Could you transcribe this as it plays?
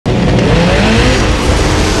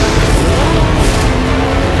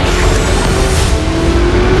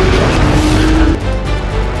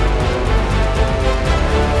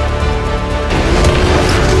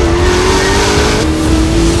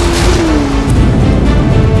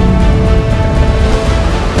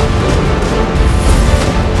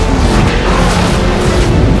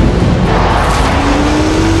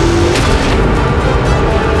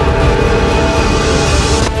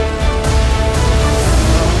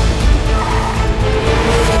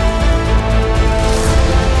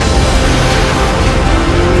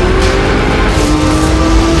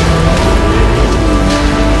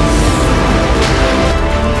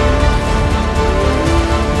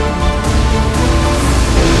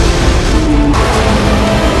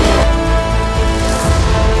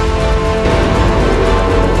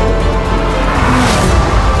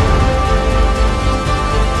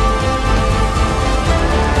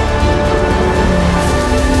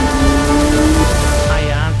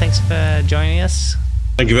us.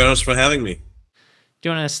 Thank you very much for having me. Do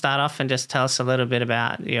you want to start off and just tell us a little bit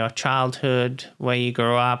about your childhood, where you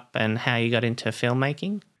grew up, and how you got into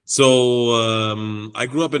filmmaking? So I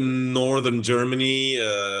grew up in northern Germany.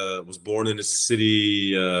 Was born in a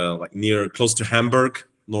city like close to Hamburg,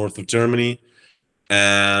 north of Germany.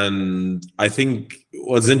 And I think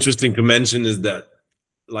what's interesting to mention is that,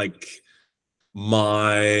 like,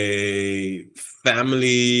 my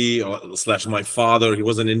family / my father, he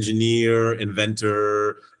was an engineer,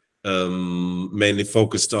 inventor, mainly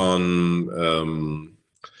focused on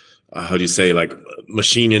how do you say, like,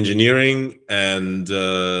 machine engineering. And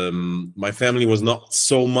my family was not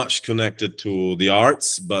so much connected to the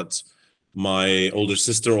arts, but my older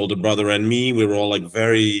sister, older brother, and me, we were all like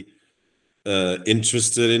very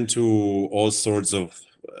interested into all sorts of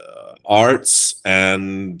arts,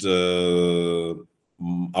 and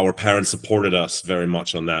our parents supported us very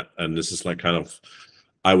much on that. And this is like kind of,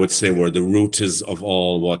 I would say, where the root is of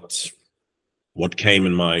all what came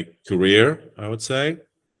in my career, I would say.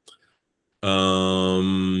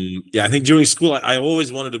 Yeah, I think during school I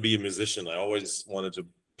always wanted to be a musician. I always wanted to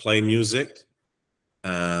play music,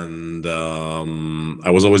 and I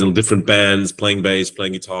was always in different bands, playing bass,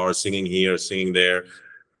 playing guitar, singing here, singing there.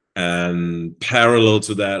 And parallel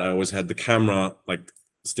to that, I always had the camera, like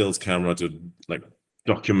stills camera, to like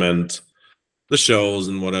document the shows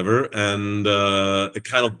and whatever. And it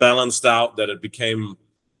kind of balanced out that it became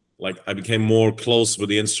like I became more close with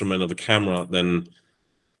the instrument of the camera than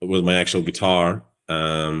with my actual guitar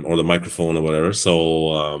or the microphone or whatever.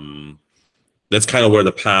 So that's kind of where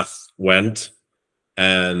the path went.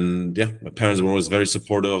 And yeah, my parents were always very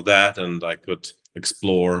supportive of that, and I could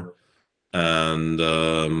explore. And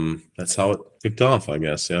that's how it kicked off, I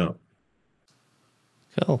guess. Yeah.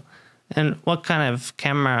 Cool. And what kind of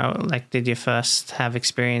camera, like, did you first have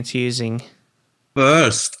experience using?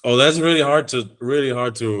 First, oh, that's really hard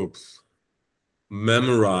to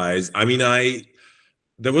memorize. I mean,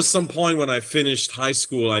 there was some point when I finished high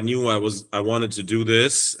school, I knew I wanted to do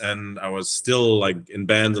this, and I was still like in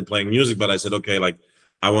bands and playing music, but I said, okay, like,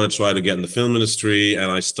 I want to try to get in the film industry.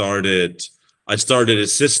 And I started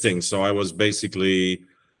assisting. So I was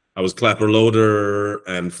clapper loader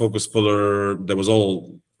and focus puller. That was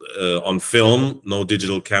all on film, no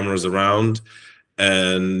digital cameras around.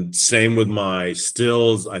 And same with my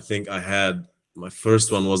stills. I think I had, my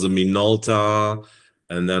first one was a Minolta,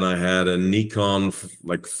 and then I had a Nikon from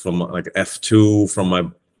F2 from my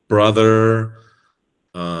brother.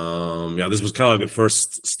 Yeah, this was kind of like the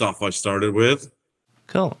first stuff I started with.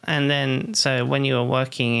 Cool. And then, so when you were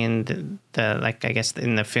working in the like, I guess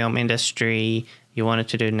in the film industry, you wanted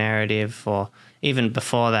to do narrative, or even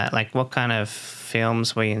before that, like, what kind of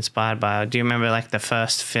films were you inspired by? Or do you remember like the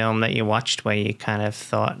first film that you watched where you kind of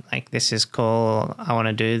thought, like, this is cool, I want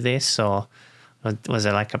to do this? Or was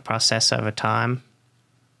it like a process over time?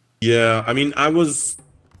 Yeah, I mean, I was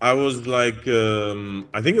like,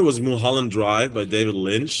 I think it was Mulholland Drive by David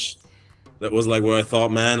Lynch. That was like where I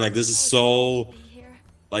thought, man, like, this is so,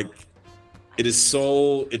 like,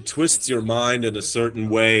 it twists your mind in a certain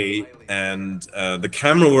way, and the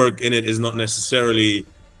camera work in it is not necessarily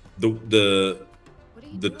the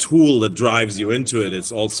tool that drives you into it.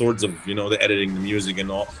 It's all sorts of, the editing, the music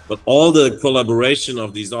and all, but all the collaboration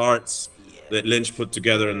of these arts that Lynch put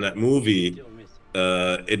together in that movie,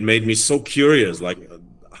 it made me so curious, like,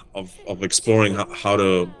 of exploring how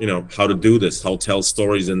to do this, how to tell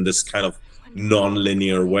stories in this kind of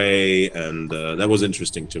non-linear way. And that was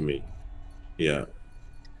interesting to me. Yeah.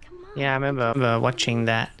 Yeah, I remember watching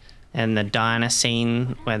that, and the diner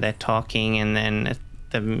scene where they're talking, and then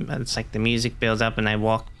it's like the music builds up and they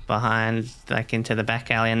walk behind, like, into the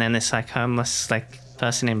back alley, and then this like homeless like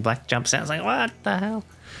person in black jumps out. I was like, what the hell?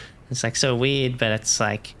 It's like so weird, but it's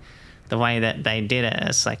like the way that they did it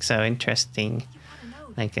is like so interesting.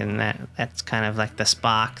 Like, and that's kind of like the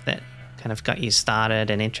spark that kind of got you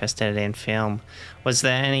started and interested in film. Was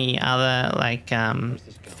there any other like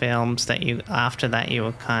films that after that you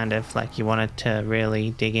were kind of like you wanted to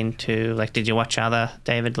really dig into? Like, did you watch other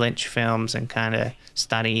David Lynch films and kind of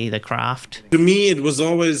study the craft? To me, it was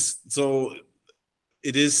always, so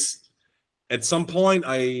it is, at some point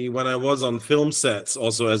when I was on film sets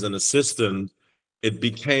also as an assistant, it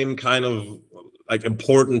became kind of like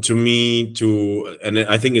important to me and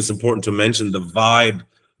I think it's important to mention the vibe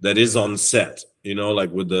that is on set,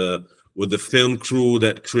 like with the film crew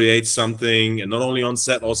that creates something, and not only on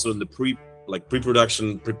set, also in the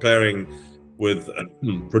pre-production, preparing with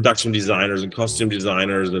production designers and costume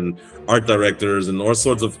designers and art directors and all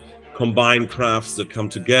sorts of combined crafts that come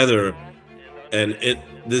together. And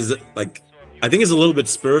this, like, I think it's a little bit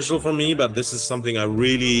spiritual for me, but this is something I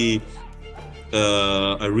really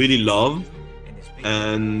I really love.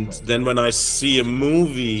 And then when I see a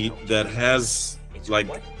movie that has like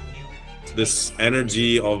this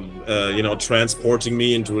energy of you know, transporting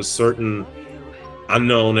me into a certain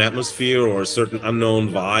unknown atmosphere or a certain unknown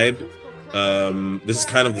vibe, this is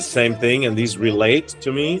kind of the same thing, and these relate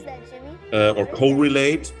to me. Or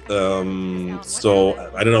co-relate. So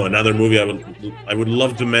I don't know, another movie I would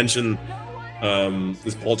love to mention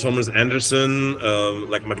is Paul Thomas Anderson,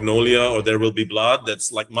 like Magnolia or There Will Be Blood.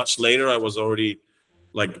 That's like much later. I was already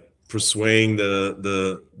like pursuing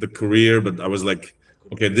the career, but I was like,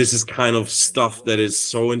 okay, this is kind of stuff that is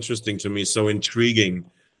so interesting to me, so intriguing.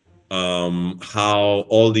 How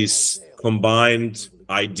all these combined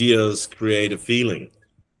ideas create a feeling,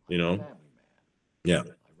 you know? Yeah.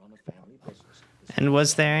 And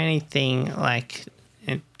was there anything like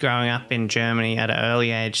growing up in Germany at an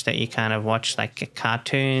early age that you kind of watched, like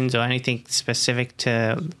cartoons or anything specific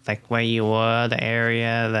to like where you were, the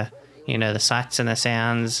area, the, you know, the sights and the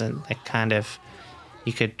sounds, and that kind of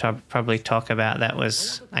you could probably talk about that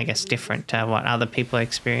was, I guess, different to what other people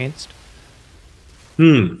experienced?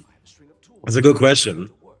 That's a good question.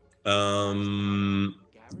 You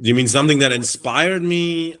mean something that inspired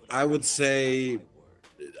me? I would say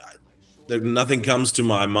nothing comes to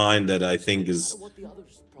my mind that I think is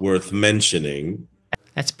worth mentioning.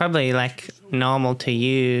 It's probably like normal to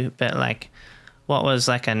you, but like what was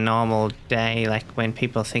like a normal day, like when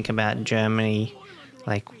people think about Germany,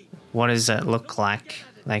 like what does it look like?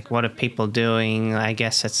 Like what are people doing? I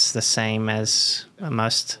guess it's the same as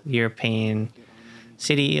most European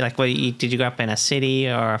city. Like did you grow up in a city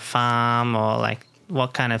or a farm, or like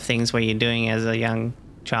what kind of things were you doing as a young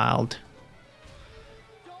child?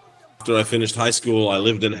 After I finished high school, I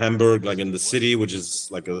lived in Hamburg, like in the city, which is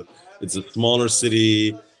like it's a smaller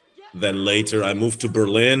city. Then later I moved to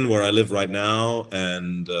Berlin, where I live right now,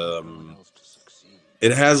 and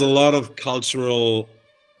it has a lot of cultural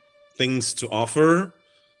things to offer.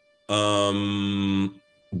 But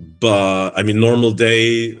I mean, normal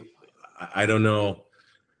day, I don't know.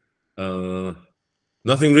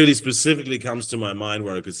 Nothing really specifically comes to my mind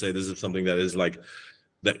where I could say this is something that is like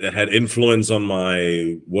that had influence on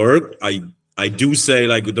my work. I do say,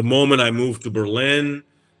 like, the moment I moved to Berlin,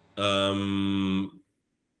 the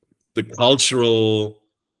cultural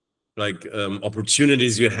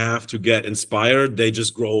opportunities you have to get inspired, they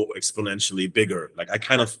just grow exponentially bigger. Like I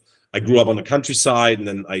grew up on the countryside, and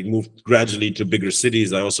then I moved gradually to bigger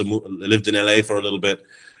cities. I also lived in LA for a little bit,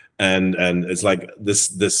 and it's like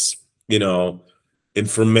this you know,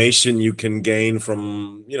 information you can gain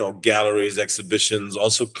from, you know, galleries, exhibitions,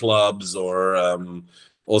 also clubs, or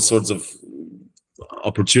all sorts of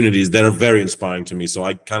opportunities that are very inspiring to me. So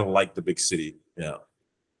I kind of like the big city. Yeah.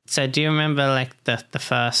 So do you remember like the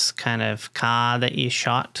first kind of car that you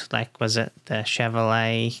shot? Like was it the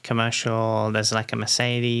Chevrolet commercial, or there's like a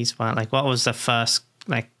Mercedes one? Like what was the first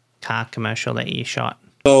like car commercial that you shot?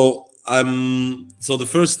 So the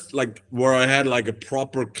first, like, where I had like a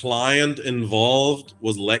proper client involved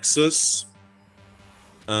was Lexus.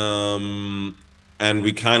 And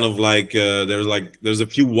we kind of like there's a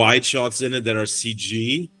few wide shots in it that are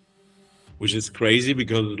CG, which is crazy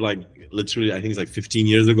because like literally I think it's like 15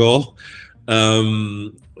 years ago.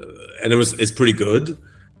 And it's pretty good.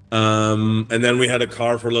 And then we had a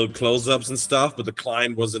car for little close-ups and stuff, but the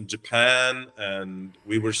client was in Japan and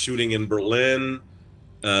we were shooting in Berlin.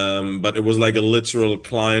 But it was like a literal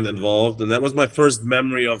client involved, and that was my first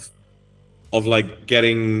memory of like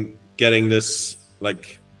getting this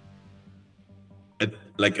like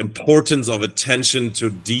importance of attention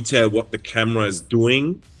to detail, what the camera is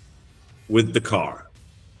doing with the car.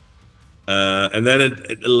 And then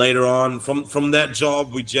later on from that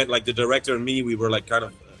job, like the director and me, we were like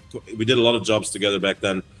we did a lot of jobs together back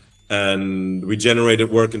then, and we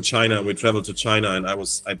generated work in China. We traveled to China, and I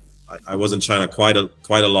was in China quite a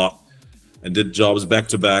lot, and did jobs back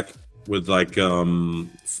to back with like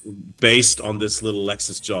based on this little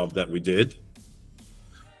Lexus job that we did.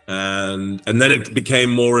 And then it became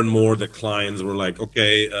more and more the clients were like,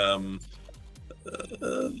 okay,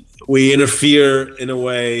 we interfere in a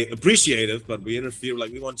way, appreciative, but we interfere,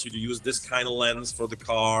 like, we want you to use this kind of lens for the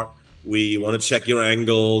car. We want to check your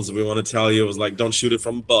angles. We want to tell you, it was like, don't shoot it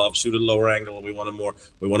from above, shoot it lower angle. We want it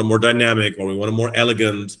more dynamic, or we want it more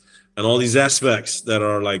elegant, and all these aspects that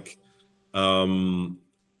are like,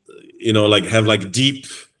 you know, like have like deep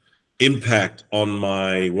impact on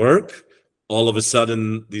my work. All of a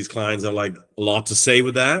sudden, these clients are like a lot to say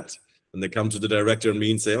with that, and they come to the director and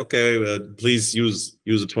me and say, okay, please use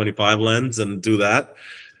a 25 lens and do that.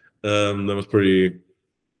 That was pretty,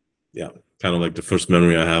 yeah, kind of like the first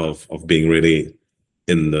memory I have of being really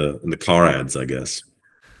in the car ads, I guess.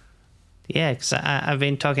 Yeah, because I've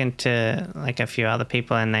been talking to like a few other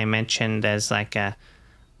people, and they mentioned there's like a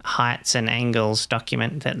heights and angles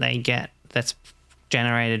document that they get that's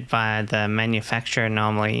generated by the manufacturer,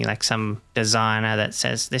 normally like some designer that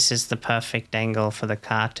says this is the perfect angle for the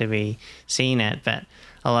car to be seen at. But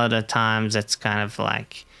a lot of times it's kind of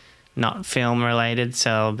like not film related, so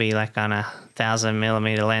it'll be like on a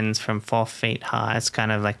 1,000mm lens from 4 feet high. It's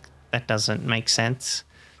kind of like that doesn't make sense.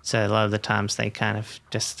 So a lot of the times they kind of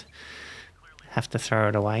just have to throw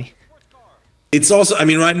it away. It's also, I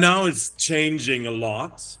mean, right now it's changing a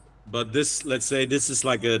lot, but this, let's say this is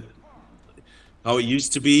like how it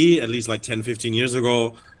used to be, at least like 10, 15 years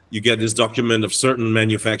ago. You get this document of certain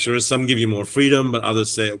manufacturers. Some give you more freedom, but others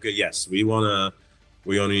say, okay, yes, we want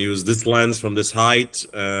to use this lens from this height,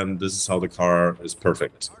 and this is how the car is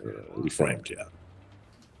perfectly framed. Yeah.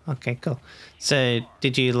 Okay, cool. So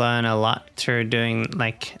did you learn a lot through doing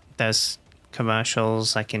like those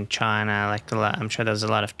commercials, like in China? Like I'm sure there was a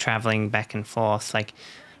lot of traveling back and forth. Like,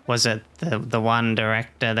 was it the one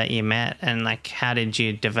director that you met, and like how did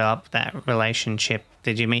you develop that relationship?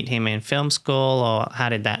 Did you meet him in film school, or how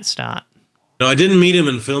did that start? No, I didn't meet him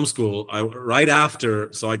in film school. Right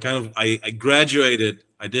after, so I graduated.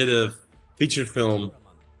 I did a feature film,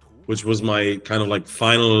 which was my kind of like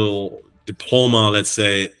final diploma, let's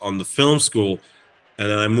say, on the film school. And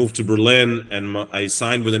then I moved to Berlin, and I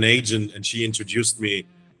signed with an agent, and she introduced me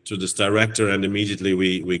to this director, and immediately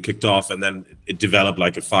we kicked off, and then it developed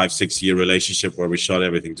like a 5-6 year relationship where we shot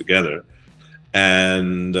everything together.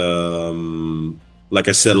 And like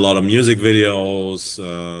I said, a lot of music videos,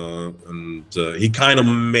 and he kind of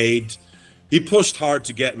he pushed hard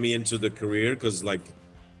to get me into the career, because like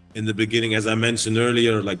in the beginning, as I mentioned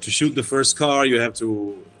earlier, like to shoot the first car, you have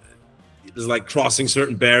to, there's like crossing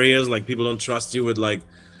certain barriers, like people don't trust you with like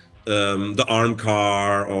the arm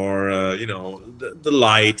car, or you know, the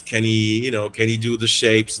light. Can he do the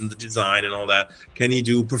shapes and the design and all that? Can he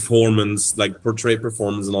do performance, like portrait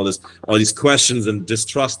performance and all these questions and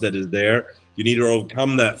distrust that is there? You need to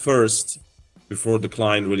overcome that first before the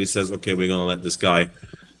client really says, okay, we're gonna let this guy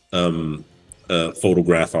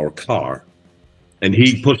photograph our car. And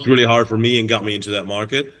he pushed really hard for me and got me into that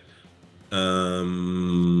market.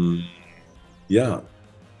 Yeah.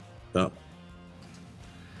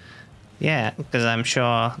 Yeah, because I'm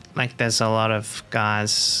sure like there's a lot of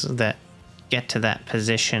guys that get to that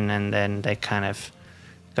position and then they kind of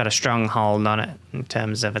got a strong hold on it, in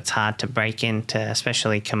terms of it's hard to break into,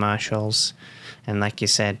 especially commercials. And like you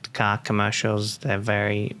said, car commercials, they're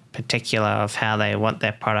very particular of how they want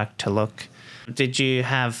their product to look. Did you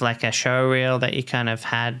have like a show reel that you kind of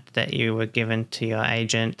had that you were given to your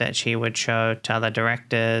agent that she would show to other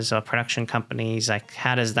directors or production companies? Like,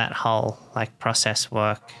 how does that whole like process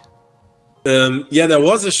work? Yeah, there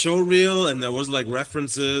was a show reel and there was like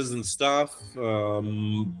references and stuff.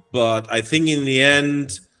 But I think in the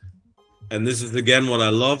end, and this is again what I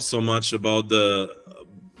love so much about the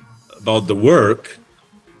work,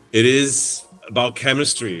 it is about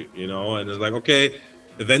chemistry, you know. And it's like, okay,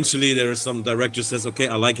 eventually there is some director says, okay,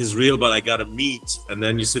 I like his reel, but I gotta meet. And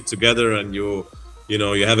then you sit together and you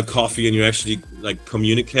have a coffee and you actually like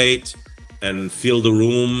communicate and feel the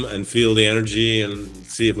room and feel the energy and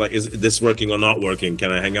see if like, is this working or not working?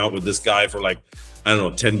 Can I hang out with this guy for like, I don't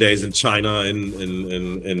know, 10 days in China in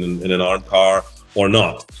an art car or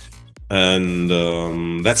not? And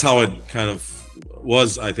that's how it kind of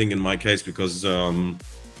was, I think, in my case, because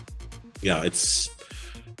yeah,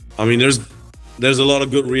 I mean, there's a lot of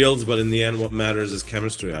good reels, but in the end what matters is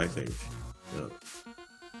chemistry, I think. Yeah.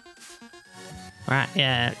 Right,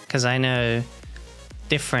 yeah, because I know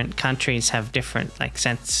different countries have different like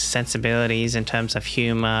sensibilities in terms of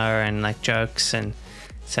humor and like jokes, and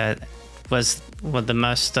so were the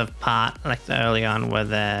most of part like early on, were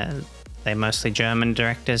they mostly German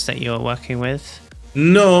directors that you were working with?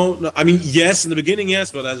 No, I mean, yes, in the beginning,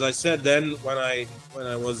 yes, but as I said, then when I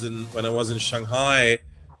was in Shanghai,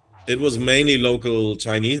 it was mainly local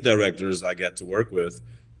Chinese directors I get to work with.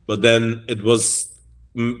 But then it was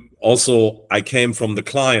also, I came from the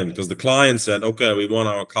client, because the client said, okay, we want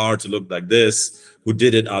our car to look like this. Who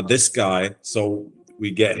did it? This guy. So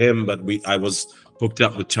we get him, but I was hooked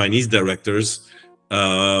up with Chinese directors,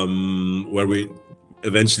 where we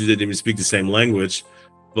eventually didn't even speak the same language.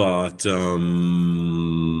 But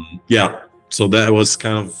yeah, so that was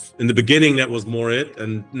kind of, in the beginning, that was more it.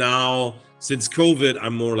 And now, since COVID,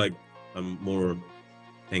 I'm more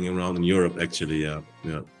hanging around in Europe, actually. Yeah.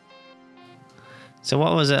 So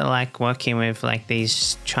what was it like working with like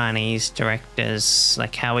these Chinese directors?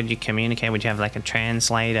 Like, how would you communicate? Would you have like a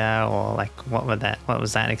translator, or like what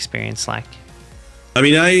was that experience like? I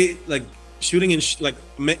mean, I like shooting in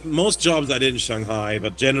most jobs I did in Shanghai,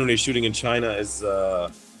 but generally shooting in China is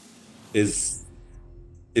it's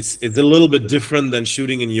a little bit different than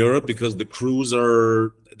shooting in Europe because the crews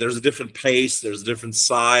there's a different pace, there's a different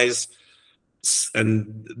size,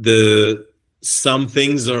 and some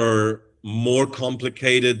things are more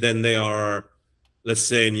complicated than they are, let's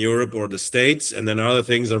say, in Europe or the States, and then other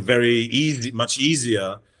things are very easy, much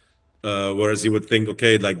easier. Whereas you would think,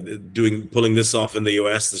 okay, like pulling this off in the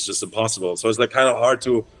US is just impossible. So it's like kind of hard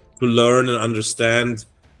to learn and understand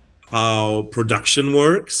how production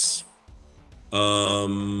works.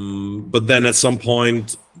 But then at some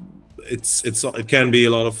point, it can be a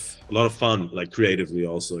lot of fun, like creatively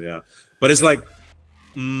also, yeah. But it's like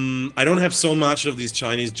I don't have so much of these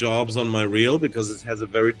Chinese jobs on my reel because it has a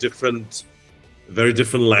very different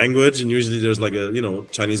language, and usually there's like a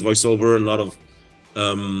Chinese voiceover and a lot of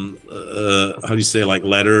how do you say, like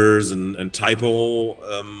letters and typo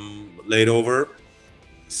laid over.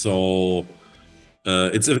 So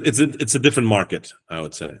it's a different market, I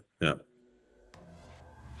would say. Yeah.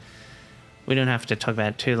 We don't have to talk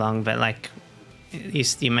about it too long, but like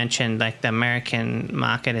you mentioned, like the American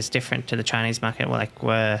market is different to the Chinese market. Like,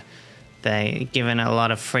 were they given a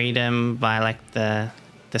lot of freedom by like the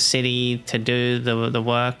city to do the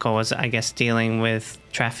work, or was it, I guess, dealing with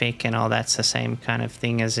traffic and all that's the same kind of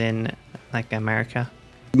thing as in like America?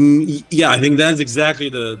 Yeah, I think that's exactly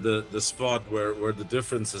the spot where the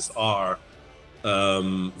differences are.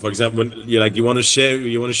 For example, when you want to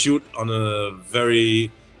shoot on a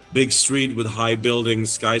very big street with high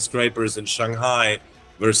buildings, skyscrapers in Shanghai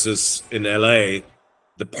versus in LA,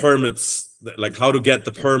 the permits, like how to get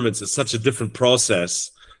the permits, is such a different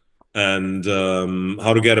process. And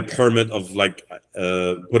how to get a permit of like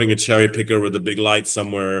putting a cherry picker with a big light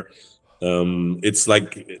somewhere, it's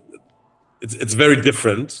like it's very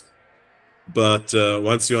different. But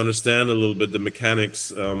once you understand a little bit the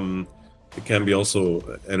mechanics, it can be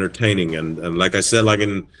also entertaining. And like I said, like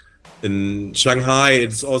in Shanghai,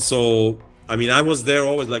 it's also, I mean, I was there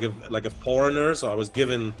always like a foreigner, so I was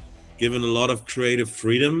given a lot of creative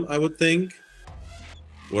freedom, I would think.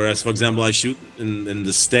 Whereas, for example, I shoot in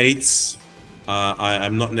the States,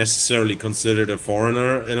 I'm not necessarily considered a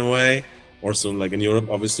foreigner in a way. Also, like in Europe,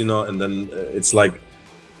 obviously not. And then it's like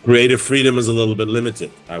creative freedom is a little bit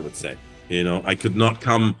limited, I would say. I could not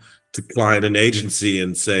come to client and agency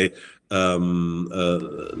and say,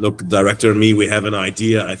 look, director and me, we have an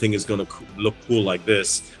idea. I think it's going to look cool like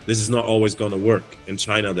this. This is not always going to work. In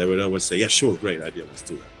China, they would always say, yeah, sure, great idea, let's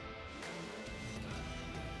do that.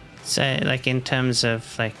 So, like, in terms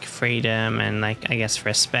of like freedom and like, I guess,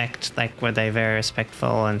 respect, like, were they very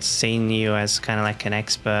respectful and seeing you as kind of like an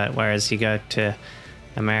expert, whereas you go to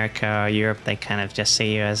America or Europe, they kind of just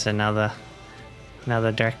see you as another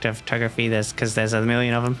director of photography, because there's a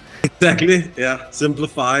million of them? Exactly, yeah.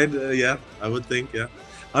 Simplified, yeah, I would think, yeah.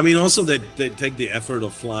 I mean, also they take the effort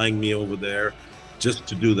of flying me over there just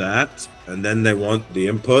to do that, and then they want the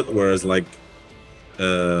input, whereas like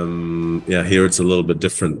yeah, here it's a little bit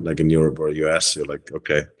different. Like in Europe or US, you're like,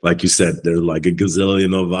 okay, like you said, there's like a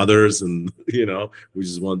gazillion of others, and we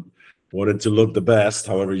just wanted to look the best,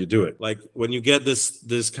 however you do it. Like when you get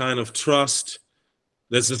this kind of trust,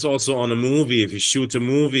 this is also on a movie. If you shoot a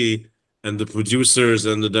movie and the producers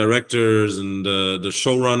and the directors and the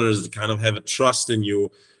showrunners kind of have a trust in you,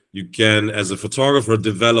 you can, as a photographer,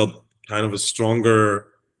 develop kind of a stronger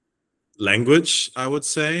language, I would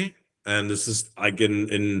say. And this is like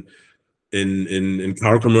in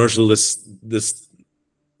car commercial, this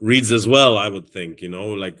reads as well, I would think,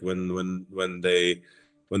 like when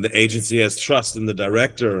the agency has trust in the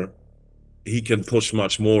director, he can push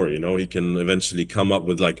much more, he can eventually come up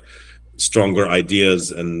with like stronger ideas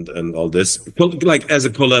and all this, like as a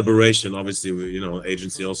collaboration. Obviously,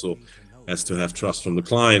 agency also has to have trust from the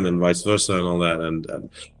client and vice versa and all that.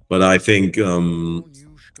 But I think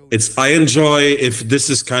I enjoy if this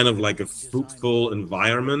is kind of like a fruitful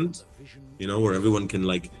environment, where everyone can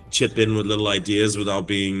like chip in with little ideas without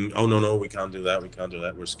being, oh no, we can't do that,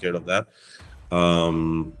 we're scared of that.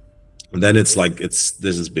 Then it's like this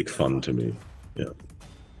is big fun to me. Yeah.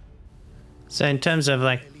 So in terms of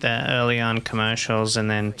like the early on commercials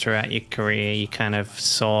and then throughout your career, you kind of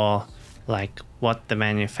saw like what the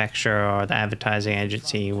manufacturer or the advertising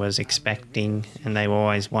agency was expecting, and they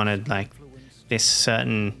always wanted like this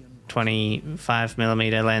certain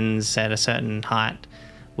 25mm lens at a certain height.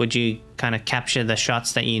 Would you kind of capture the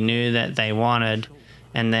shots that you knew that they wanted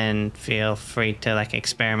and then feel free to like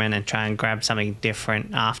experiment and try and grab something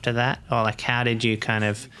different after that? Or like, how did you kind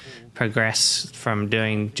of progress from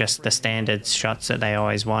doing just the standard shots that they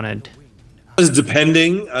always wanted? It's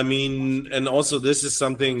depending. I mean, and also this is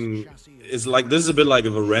something. It's like this is a bit like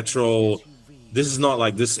of a retro. This is not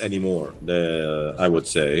like this anymore. I would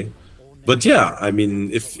say. But yeah, I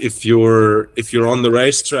mean, if you're on the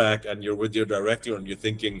racetrack and you're with your director and you're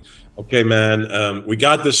thinking, okay, man, we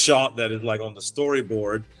got this shot that is like on the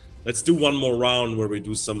storyboard. Let's do one more round where we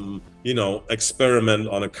do some, you know, experiment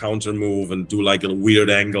on a counter move and do like a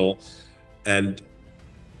weird angle. And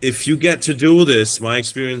if you get to do this, my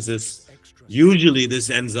experience is usually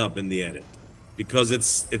this ends up in the edit because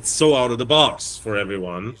it's so out of the box for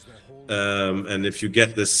everyone. And if you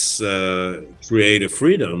get this creative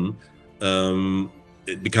freedom,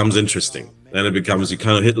 it becomes interesting, and it becomes, you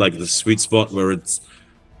kind of hit like the sweet spot where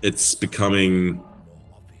it's becoming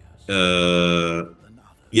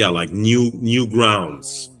yeah, like new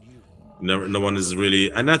grounds. No one is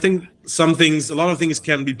really, and I think a lot of things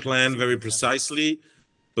can be planned very precisely,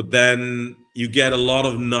 but then you get a lot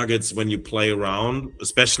of nuggets when you play around,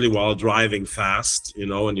 especially while driving fast, you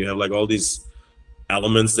know, and you have like all these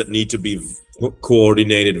elements that need to be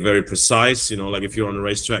coordinated, very precise, you know, like if you're on a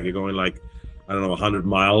racetrack, you're going like, I don't know, 100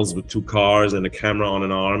 miles with 2 cars and a camera on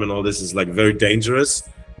an arm, and all this is like very dangerous.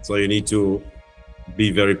 So you need to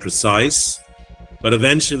be very precise. But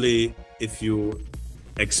eventually, if you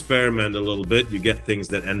experiment a little bit, you get things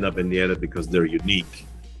that end up in the edit because they're unique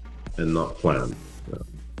and not planned.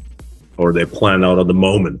 Or they're planned out of the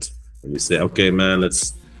moment. And you say, okay, man,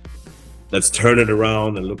 let's turn it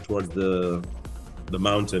around and look towards the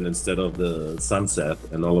mountain instead of the sunset,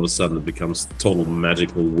 and all of a sudden it becomes total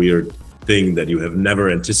magical weird thing that you have never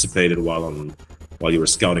anticipated while you were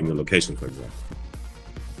scouting the location, for example.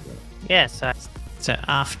 Yeah, so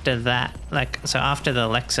after that, like, so after the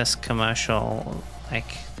Lexus commercial,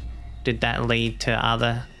 like, did that lead to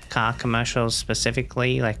other car commercials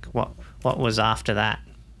specifically? Like, what was after that?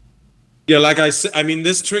 Yeah, like I said, I mean,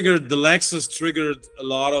 the Lexus triggered a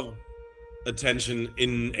lot of attention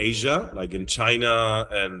in Asia, like in China,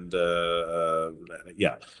 and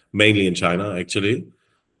yeah, mainly in China actually.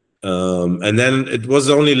 And then it was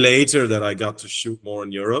only later that I got to shoot more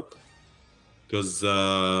in Europe, because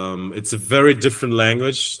it's a very different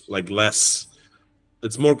language, like it's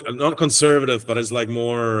more, not conservative, but it's like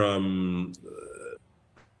more, a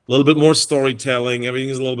little bit more storytelling. Everything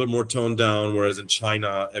is a little bit more toned down, whereas in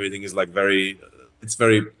China, everything is like it's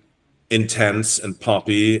very intense and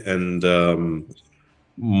poppy, and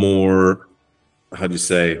more, how do you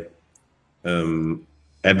say,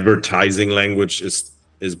 advertising language is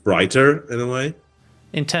brighter in a way.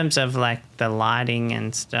 In terms of like the lighting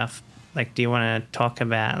and stuff, like, do you want to talk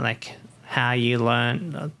about like how you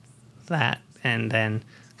learned that, and then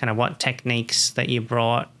kind of what techniques that you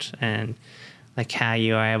brought, and like how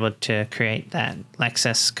you were able to create that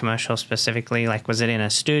Lexus commercial specifically? Like, was it in a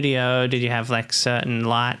studio? Did you have like certain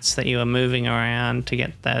lights that you were moving around to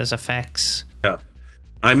get those effects? Yeah,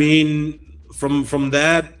 I mean, from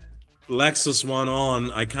that Lexus one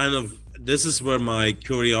on, this is where my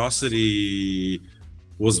curiosity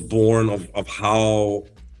was born of how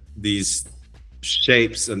these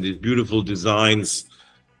shapes and these beautiful designs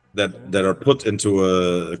that are put into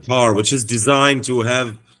a car, which is designed to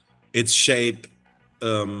have its shape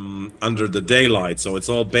under the daylight, so it's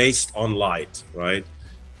all based on light, right?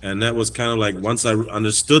 And that was kind of like, once I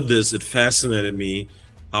understood this, it fascinated me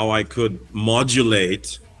how I could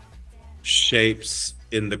modulate shapes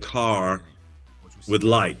in the car with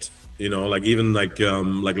light, you know, like even like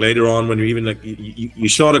later on when you even like you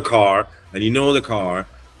shot a car and you know the car,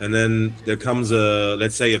 and then there comes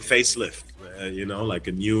let's say a facelift, you know, like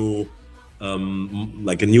a new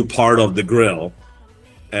part of the grill.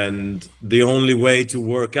 And the only way to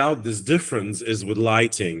work out this difference is with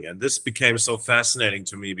lighting. And this became so fascinating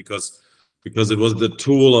to me because it was the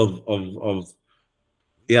tool of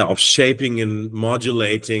shaping and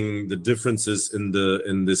modulating the differences in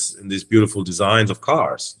these beautiful designs of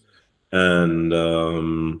cars. And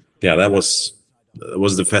yeah, that was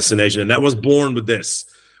the fascination, and that was born with this.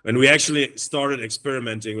 And we actually started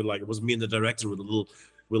experimenting with, like, it was me and the director with a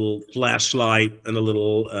little flashlight and a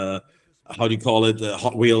little how do you call it,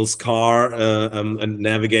 Hot Wheels car, and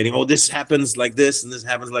navigating. Oh, this happens like this, and this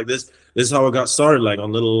happens like this. This is how it got started, like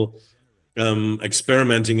on little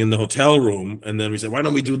experimenting in the hotel room. And then we said, why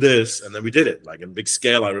don't we do this? And then we did it, like in big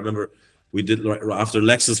scale. I remember we did, right after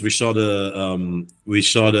Lexus, we shot a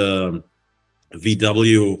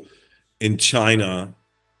VW in China.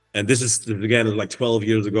 And this is, again, like 12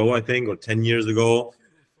 years ago, I think, or 10 years ago.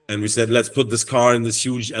 And we said, let's put this car in this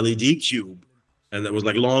huge LED cube. And that was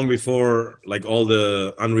like long before like all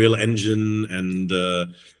the Unreal Engine and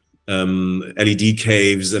LED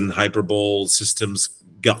caves and hyperbole systems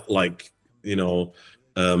got, like, you know,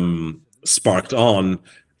 sparked on,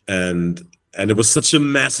 and it was such a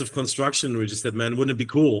massive construction. We just said, man, wouldn't it be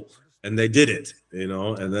cool? And they did it, you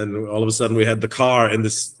know. And then all of a sudden we had the car in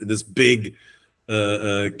this big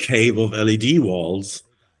cave of LED walls,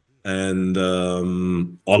 and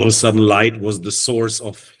all of a sudden light was the source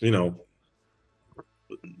of, you know,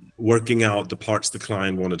 working out the parts the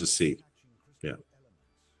client wanted to see. Yeah.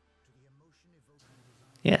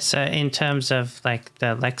 Yeah, so in terms of like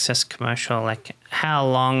the Lexus commercial, like how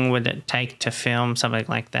long would it take to film something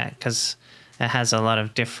like that? Because it has a lot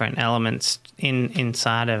of different elements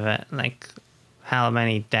inside of it. Like how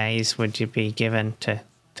many days would you be given to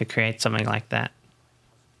create something like that?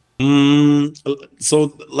 So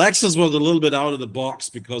Lexus was a little bit out of the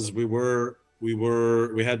box because we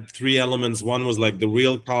had three elements. One was like the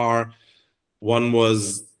real car, one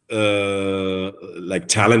was like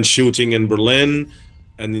talent shooting in Berlin,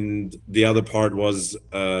 and then the other part was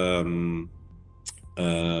how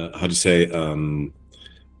to say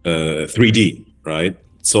 3D, right?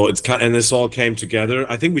 So it's kind, and this all came together.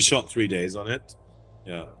 I think we shot 3 days on it.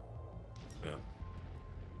 Yeah.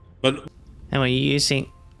 But and were you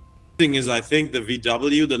using? Thing is, I think the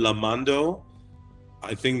VW, the Lamando,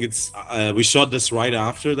 I think it's we shot this right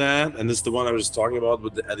after that, and this is the one I was talking about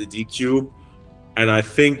with the LED cube. And I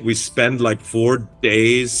think we spent like 4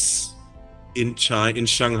 days in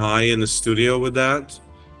Shanghai in the studio with that.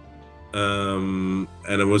 And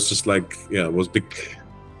it was just like, yeah, it was big.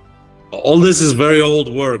 All this is very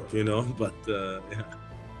old work, you know, but yeah.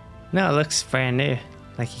 No, it looks brand new.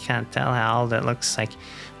 Like you can't tell how old it looks. Like,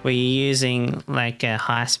 were you using like a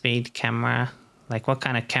high-speed camera? Like what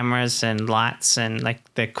kind of cameras and lights and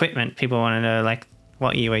like the equipment? People want to know like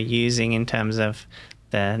what you were using in terms of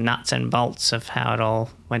the nuts and bolts of how it all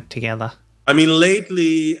went together. I mean,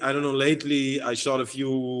 lately I shot a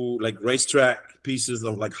few like racetrack pieces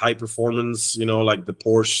of like high performance, you know, like the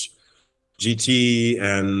Porsche GT,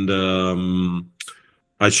 and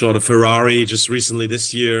I shot a Ferrari just recently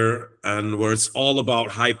this year, and where it's all about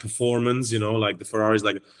high performance, you know, like the Ferrari's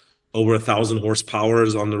like over 1,000 horsepower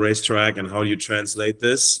on the racetrack, and how do you translate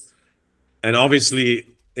this? And obviously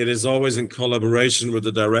it is always in collaboration with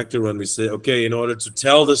the director when we say, okay, in order to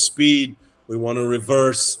tell the speed, we want to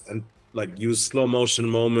reverse and like use slow motion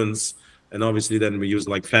moments. And obviously then we use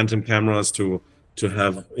like phantom cameras to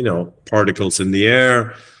have, you know, particles in the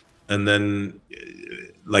air, and then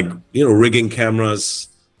like, you know, rigging cameras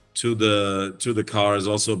to the car is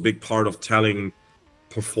also a big part of telling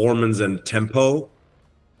performance and tempo.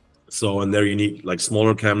 So, and there you need like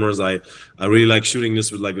smaller cameras. I really like shooting this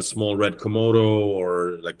with like a small red Komodo,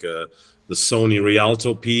 or like the Sony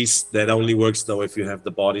Rialto piece. That only works though if you have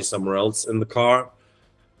the body somewhere else in the car.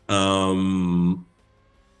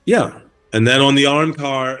 Yeah. And then on the arm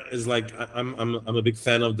car is like, I'm a big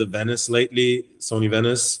fan of the Venice lately, Sony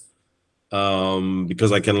Venice,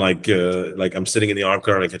 because I can like I'm sitting in the arm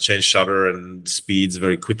car and I can change shutter and speeds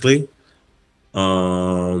very quickly.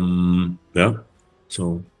 Yeah.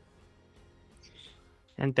 So.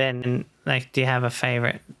 And then, like, do you have a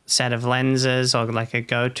favorite set of lenses or like a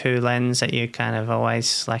go-to lens that you kind of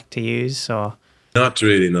always like to use, or? Not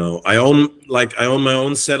really, no. I own my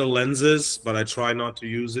own set of lenses, but I try not to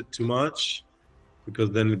use it too much,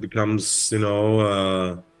 because then it becomes, you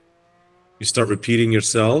know, you start repeating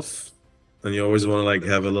yourself, and you always want to like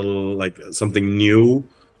have a little like something new.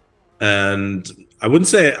 And I wouldn't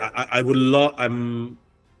say I would love. I'm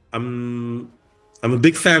a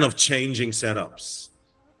big fan of changing setups.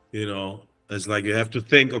 You know, it's like you have to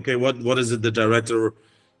think, okay, what is it the director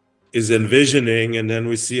is envisioning, and then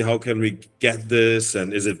we see how can we get this,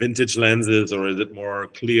 and is it vintage lenses or is it more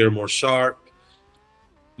clear, more sharp?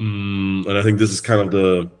 And I think this is kind of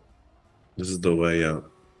the way, yeah.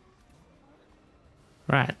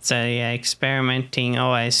 Right. So yeah, experimenting,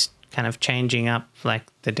 always kind of changing up like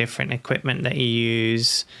the different equipment that you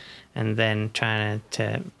use, and then trying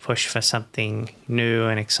to push for something new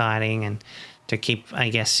and exciting, and to keep, I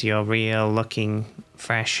guess, your reel looking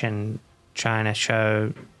fresh, and trying to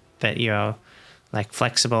show that you're like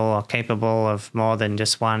flexible or capable of more than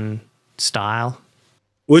just one style.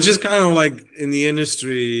 Which is kind of like in the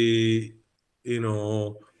industry, you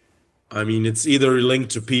know, I mean, it's either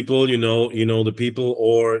linked to people, you know the people,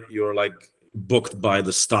 or you're like booked by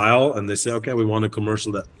the style, and they say, okay, we want a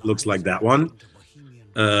commercial that looks like that one.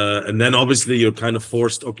 And then obviously you're kind of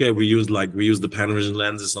forced, okay, we use the Panavision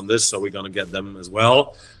lenses on this, so we're going to get them as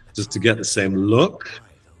well, just to get the same look.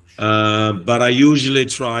 But I usually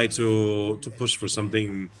try to push for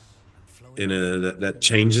something that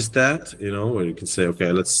changes that, you know, where you can say,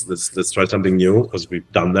 okay, let's try something new, because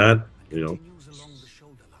we've done that, you know.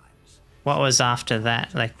 What was after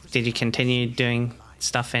that? Like, did you continue doing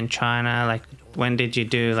stuff in China? Like, when did you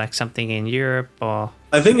do like something in Europe? Or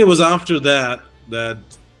I think it was after that that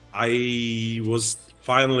I was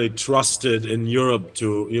finally trusted in Europe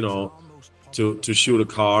to, you know, to shoot a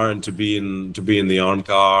car and to be in the arm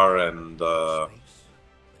car, and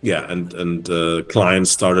yeah, and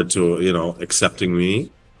clients started to, you know, accepting me.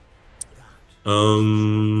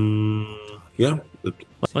 Yeah.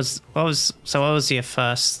 what was your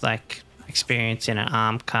first like experience in an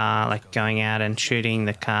arm car, like going out and shooting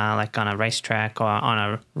the car like on a racetrack or on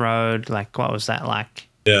a road? Like, what was that like?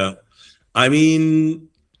 Yeah, I mean,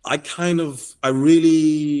 I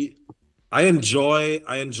enjoy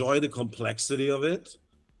the complexity of it.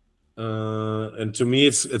 And to me,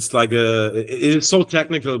 it's like it is so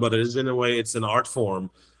technical, but it is, in a way, it's an art form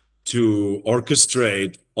to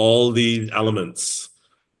orchestrate all these elements.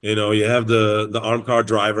 You know, you have the arm car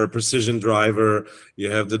driver, precision driver, you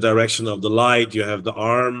have the direction of the light, you have the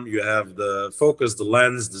arm, you have the focus, the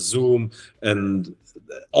lens, the zoom, and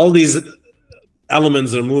all these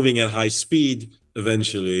elements are moving at high speed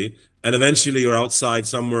eventually. And eventually you're outside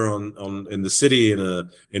somewhere in the city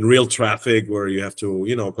in real traffic, where you have to,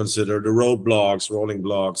 you know, consider the roadblocks, rolling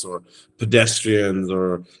blocks, or pedestrians,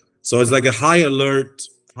 or so it's like a high alert,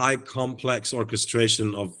 high complex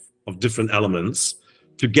orchestration of different elements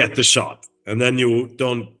to get the shot. And then you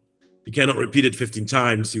cannot repeat it 15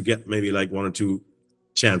 times. You get maybe like 1 or 2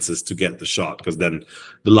 chances to get the shot, because then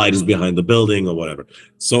the light is behind the building or whatever.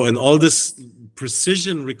 So, and all this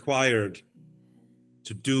precision required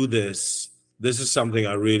to do this is something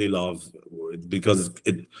I really love, because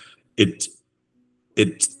it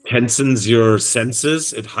tensens your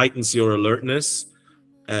senses, it heightens your alertness,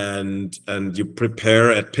 and you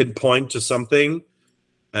prepare at pinpoint to something,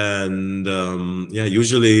 and yeah,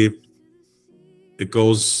 usually it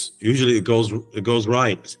goes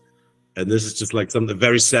right. And this is just like something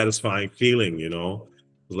very satisfying feeling, you know.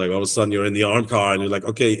 It's like all of a sudden you're in the arm car and you're like,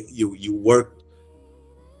 okay, you work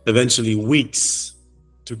eventually weeks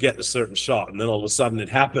to get a certain shot, and then all of a sudden it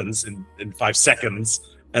happens in 5 seconds,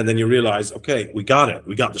 and then you realize, okay, we got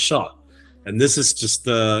the shot. And this is just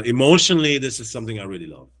emotionally, this is something I really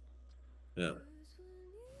love. Yeah.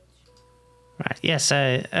 Right. Yeah.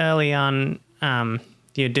 So early on,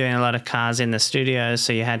 you're doing a lot of cars in the studio,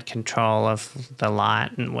 so you had control of the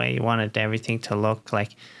light and where you wanted everything to look.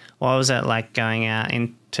 Like, what was it like going out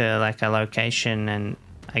into like a location and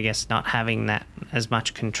I guess not having that as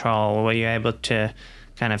much control? Were you able to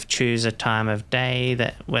kind of choose a time of day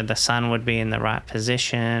where the sun would be in the right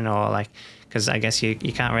position, or like, because I guess you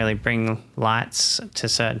can't really bring lights to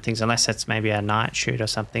certain things unless it's maybe a night shoot or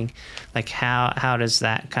something. Like, how does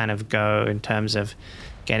that kind of go in terms of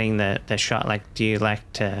getting the shot? Like, do you like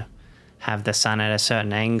to have the sun at a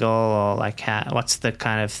certain angle, or like what's the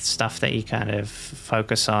kind of stuff that you kind of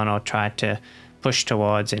focus on or try to push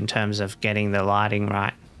towards in terms of getting the lighting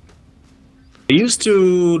right? I used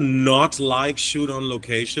to not like shoot on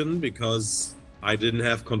location because I didn't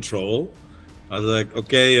have control. I was like,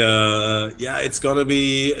 okay, yeah, it's gonna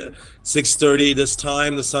be 6:30 this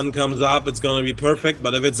time, the sun comes up, it's gonna be perfect.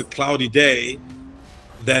 But if it's a cloudy day,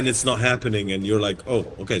 then it's not happening, and you're like, oh,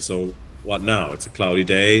 okay, so what now? It's a cloudy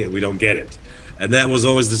day, we don't get it. And that was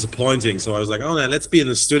always disappointing. So I was like, oh man, let's be in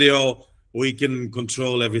the studio, we can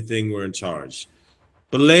control everything, we're in charge.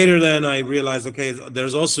 But later then I realized, okay,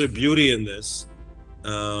 there's also a beauty in this,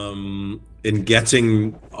 in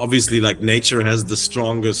getting, obviously, like, nature has the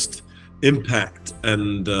strongest impact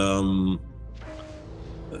and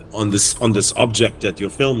on this object that you're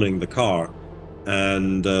filming, the car.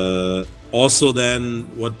 And also then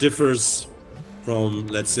what differs from,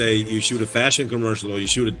 let's say, you shoot a fashion commercial or you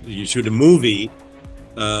shoot a movie,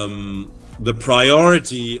 the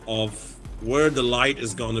priority of where the light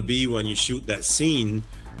is going to be when you shoot that scene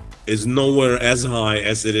is nowhere as high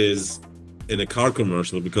as it is in a car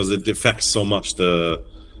commercial, because it affects so much the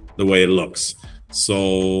way it looks.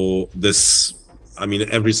 So this, I mean,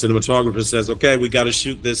 every cinematographer says, okay, we got to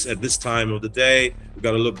shoot this at this time of the day, we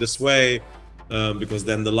got to look this way, because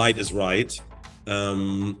then the light is right.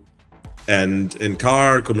 And in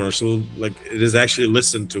car commercial, like, it is actually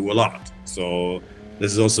listened to a lot. So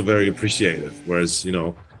this is also very appreciated. Whereas, you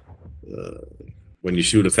know, when you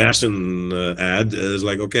shoot a fashion ad, it's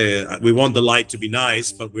like, okay, we want the light to be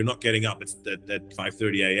nice, but we're not getting up at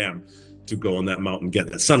 5:30 a.m. to go on that mountain,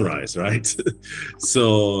 get that sunrise, right?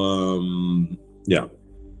 So, yeah.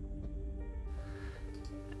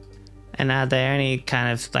 And are there any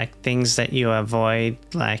kind of like things that you avoid,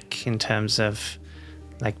 like in terms of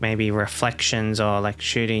like maybe reflections or like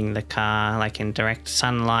shooting the car like in direct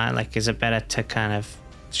sunlight? Like, is it better to kind of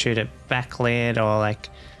shoot it backlit, or like,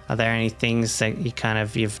 are there any things that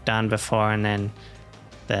you've done before and then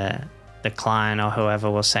the client or whoever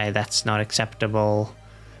will say that's not acceptable?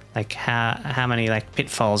 Like how many like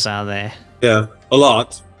pitfalls are there? Yeah, a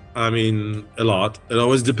lot. I mean, a lot. It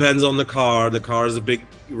always depends on the car. The car is a big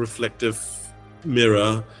reflective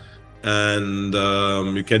mirror, and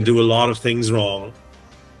you can do a lot of things wrong.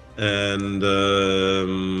 And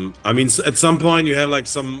I mean, at some point you have like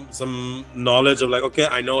some knowledge of like, okay,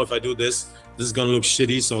 I know if I do this, this is gonna look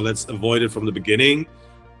shitty, so let's avoid it from the beginning.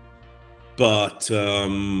 But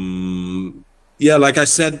yeah, like I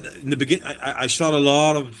said in the beginning, I shot a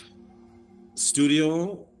lot of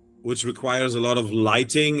studio, which requires a lot of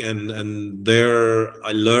lighting, and there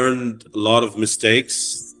I learned a lot of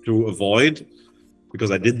mistakes to avoid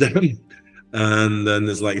because I did them. And then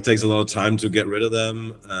it's like it takes a lot of time to get rid of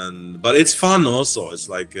them, but it's fun also. It's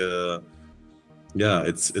like yeah,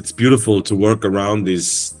 it's beautiful to work around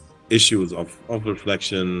these issues of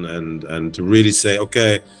reflection and to really say,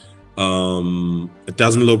 okay, it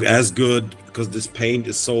doesn't look as good because this paint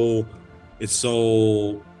is so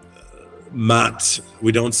matte.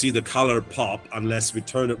 We don't see the color pop unless we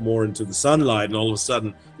turn it more into the sunlight, and all of a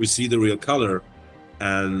sudden we see the real color.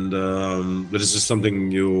 And that is just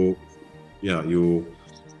something you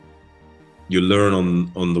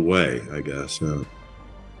learn on the way, I guess. Yeah,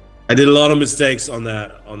 I did a lot of mistakes on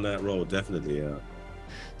that road, definitely. Yeah.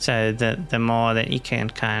 So the more that you can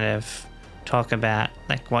kind of talk about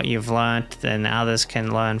like what you've learned, then others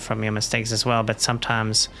can learn from your mistakes as well. But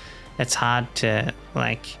sometimes it's hard to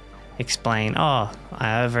like explain, oh,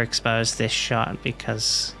 I overexposed this shot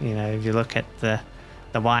because, you know, if you look at the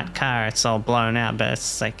white car, it's all blown out. But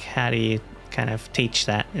it's like, how do you kind of teach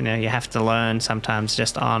that? You know, you have to learn sometimes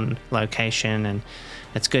just on location, and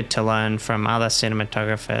it's good to learn from other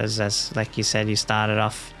cinematographers. As like you said, you started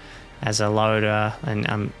off as a loader,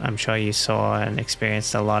 and I'm sure you saw and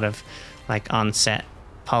experienced a lot of like on-set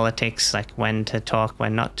politics, like when to talk,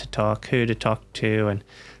 when not to talk, who to talk to, and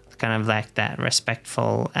kind of like that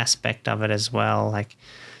respectful aspect of it as well, like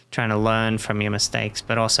trying to learn from your mistakes,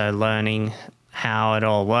 but also learning how it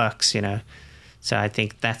all works, you know. So I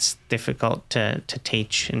think that's difficult to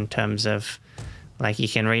teach in terms of like you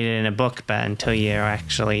can read it in a book, but until you're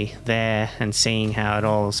actually there and seeing how it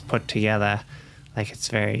all is put together, like it's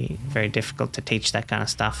very, very difficult to teach that kind of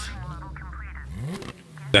stuff.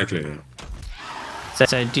 Exactly. Yeah.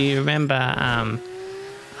 So do you remember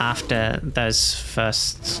after those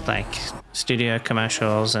first like studio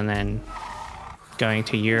commercials and then going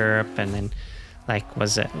to Europe, and then like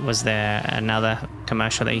was there another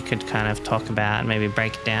commercial that you could kind of talk about, maybe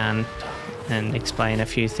break down and explain a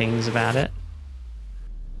few things about it?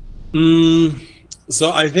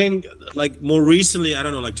 So I think like more recently, I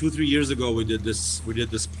don't know, like 2-3 years ago, we did this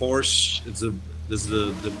Porsche. This is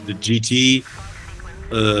the GT,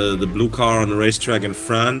 the blue car on the racetrack in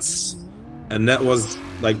France, and that was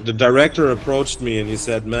like the director approached me and he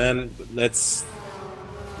said, man, let's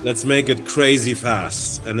make it crazy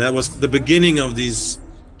fast. And that was the beginning of these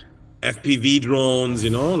FPV drones,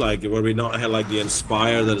 you know, like where we not had like the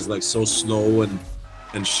Inspire that is like so slow and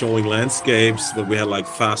showing landscapes, but we had like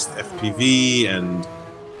fast FPV and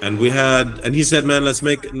he said, man, let's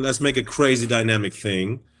make a crazy dynamic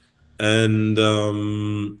thing. And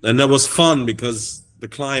that was fun because the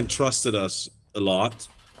client trusted us a lot.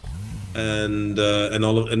 And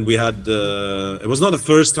we had it was not the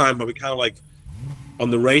first time, but we kind of like on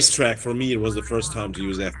the racetrack, for me it was the first time to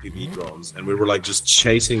use FPV drones, and we were like just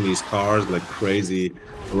chasing these cars like crazy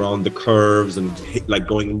around the curves and like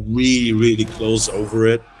going really close over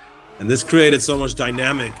it, and this created so much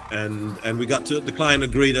dynamic, and we got to the client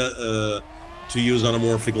agreed to use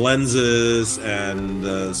anamorphic lenses,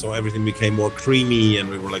 and so everything became more creamy, and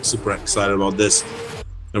we were like super excited about this.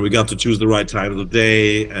 And we got to choose the right time of the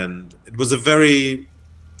day, and it was a very,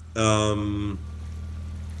 yeah,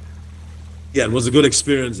 it was a good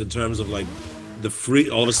experience in terms of like the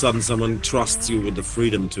all of a sudden someone trusts you with the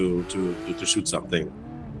freedom to shoot something,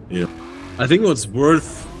 you know. I think what's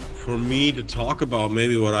worth for me to talk about,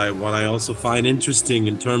 maybe what I also find interesting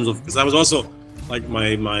in terms of, because I was also like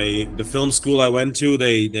the film school I went to,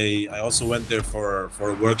 I also went there for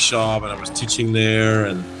a workshop, and I was teaching there,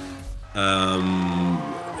 and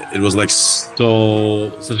it was like such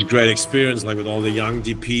a great experience, like with all the young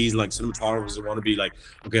DPs, like cinematographers who want to be like,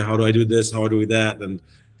 okay, how do I do this? How do I do that? And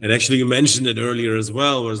actually you mentioned it earlier as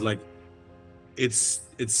well, where it's like, it's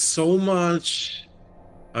so much.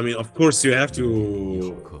 I mean, of course you have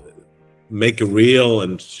to make a reel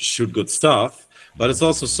and shoot good stuff, but it's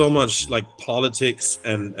also so much like politics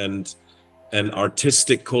and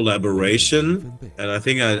artistic collaboration. And I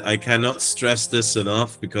think I cannot stress this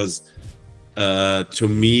enough, because to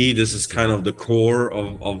me this is kind of the core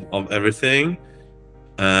of everything.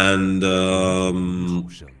 And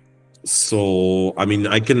so I mean,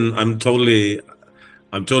 I'm totally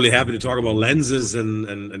happy to talk about lenses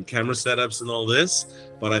and camera setups and all this,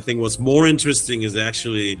 but I think what's more interesting is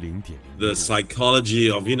actually the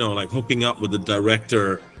psychology of, you know, like hooking up with the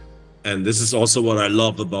director. And this is also what I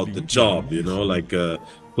love about the job, you know, like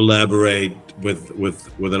collaborate with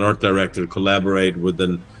an art director, collaborate with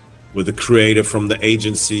a creator from the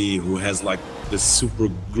agency who has like this super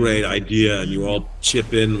great idea, and you all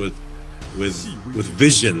chip in with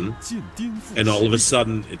vision, and all of a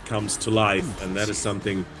sudden it comes to life. And that is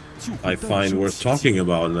something I find worth talking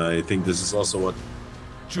about. And I think this is also what,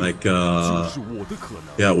 like,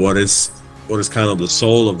 what is kind of the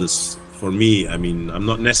soul of this for me. I mean, I'm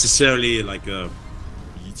not necessarily like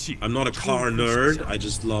I'm not a car nerd. I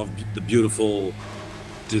just love the beautiful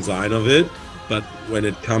design of it. But when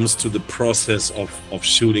it comes to the process of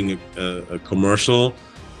shooting a commercial,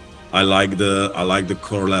 I like the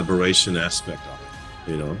collaboration aspect of it,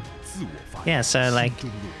 you know. Yeah, so like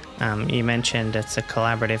you mentioned, it's a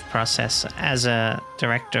collaborative process. As a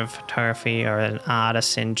director of photography or an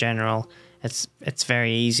artist in general, it's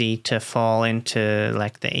very easy to fall into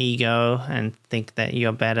like the ego and think that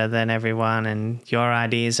you're better than everyone and your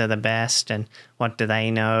ideas are the best and what do they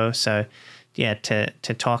know. So yeah,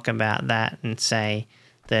 to talk about that and say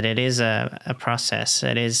that it is a process.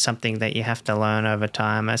 It is something that you have to learn over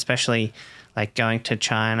time, especially like going to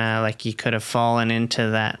China. Like you could have fallen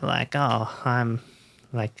into that, like, oh, I'm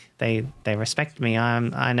like, they respect me.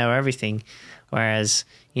 I know everything. Whereas,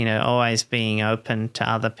 you know, always being open to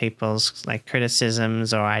other people's like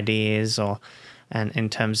criticisms or ideas, and in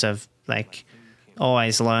terms of like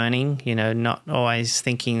always learning, you know, not always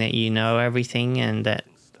thinking that you know everything and that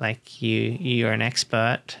like you're an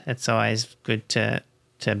expert. It's always good to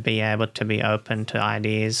be able to be open to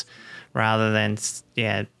ideas rather than,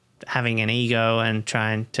 having an ego and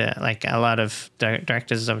trying to, like a lot of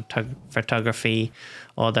directors of photography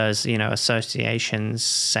or those, you know, associations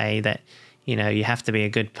say that, you know, you have to be a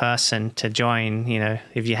good person to join. You know,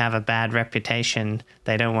 if you have a bad reputation,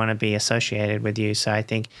 they don't want to be associated with you. So I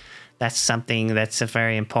think that's something that's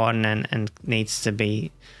very important and needs to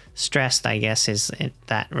be stressed, I guess, is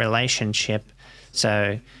that relationship.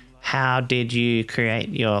 So how did you create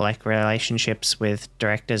your like relationships with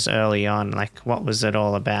directors early on? Like what was it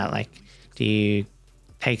all about? Like do you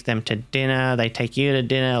take them to dinner, they take you to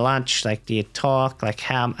dinner, lunch? Like do you talk? Like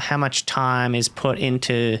how much time is put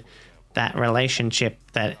into that relationship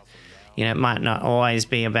that, you know, it might not always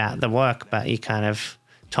be about the work, but you kind of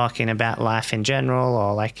talking about life in general,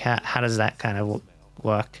 or like how does that kind of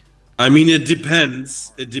work? I mean, it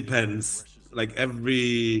depends. It depends. Like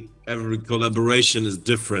every collaboration is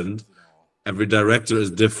different. Every director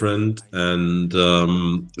is different, and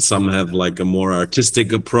some have like a more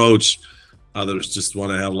artistic approach. Others just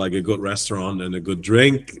want to have like a good restaurant and a good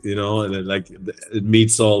drink, you know, and then like it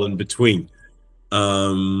meets all in between.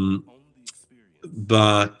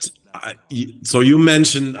 But so you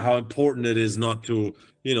mentioned how important it is not to,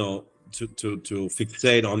 you know, to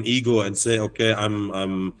fixate on ego and say, okay,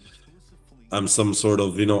 I'm some sort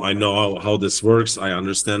of, you know, I know how this works. I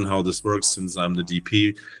understand how this works since I'm the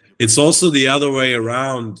DP. It's also the other way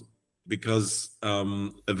around, because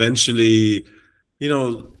eventually, you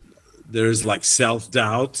know, there's like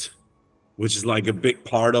self-doubt, which is like a big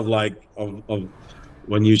part of like of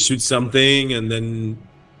when you shoot something and then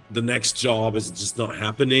the next job is just not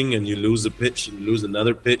happening, and you lose a pitch and you lose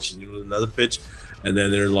another pitch and you lose another pitch, and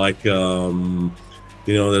then they're like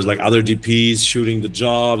you know, there's like other DPs shooting the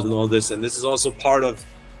jobs and all this, and this is also part of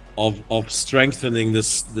strengthening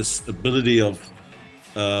this ability of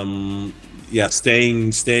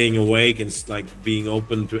staying awake and like being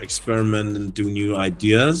open to experiment and do new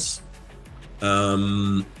ideas,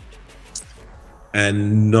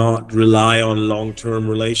 and not rely on long-term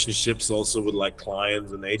relationships also with like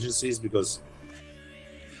clients and agencies, because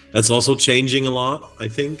that's also changing a lot, I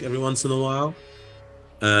think, every once in a while.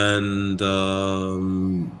 And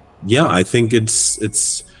I think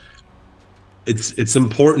it's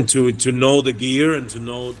important to know the gear and to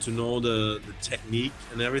know the technique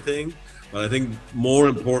and everything. But I think more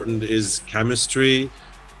important is chemistry,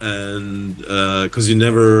 and because you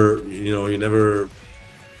never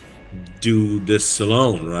do this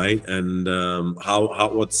alone, right? And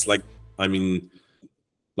what's like, I mean,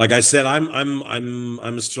 like I said, I'm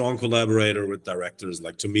a strong collaborator with directors.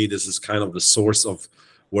 Like to me, this is kind of the source of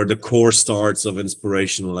where the core starts of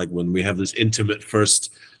inspiration. Like when we have this intimate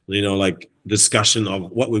first, you know, like discussion of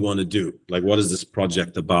what we want to do, like what is this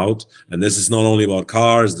project about? And this is not only about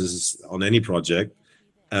cars, this is on any project.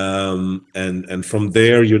 And from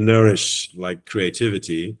there you nourish like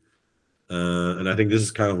creativity. And I think this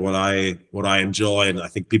is kind of what I enjoy, and I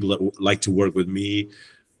think people that like to work with me,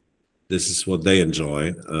 this is what they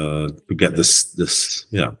enjoy, to get this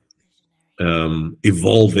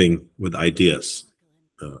evolving with ideas.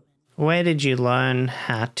 Where did you learn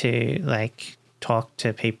how to like talk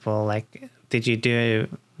to people? Like, did you do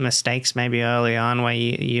mistakes maybe early on where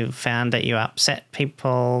you found that you upset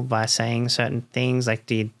people by saying certain things? Like,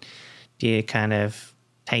 do you kind of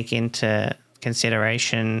take into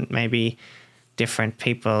consideration maybe different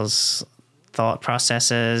people's thought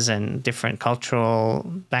processes and different cultural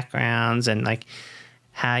backgrounds, and like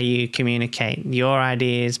how you communicate your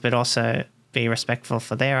ideas but also be respectful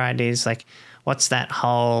for their ideas? Like, what's that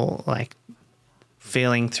whole like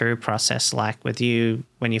feeling through process like with you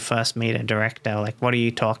when you first meet a director? Like, what do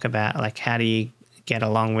you talk about? Like, how do you get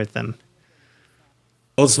along with them?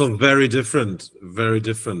 Also very different, very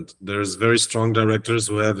different. There's very strong directors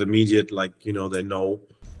who have immediate, like, you know, they know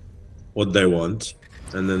what they want.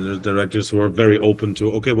 And then there's directors who are very open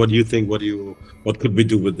to, okay, what do you think? What could we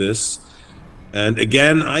do with this? And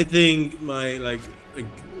again, I think my like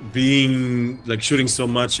being like shooting so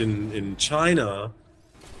much in China,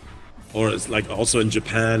 or it's like also in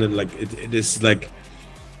Japan, and like it is like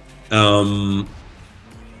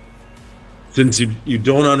since you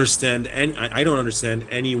don't understand any, I don't understand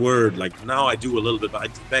any word. Like now I do a little bit,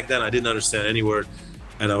 but back then I didn't understand any word,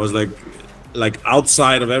 and I was like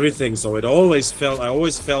outside of everything. So I always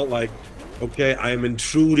felt like, okay, I'm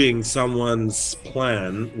intruding someone's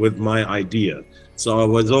plan with my idea. So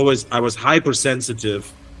I was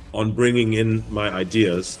hypersensitive on bringing in my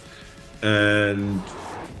ideas, and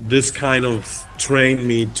this kind of trained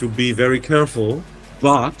me to be very careful,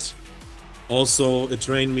 but also it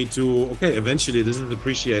trained me to, okay, eventually this is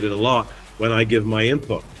appreciated a lot when I give my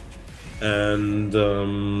input. And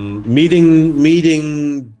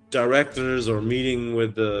meeting directors or meeting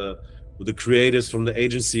with the creators from the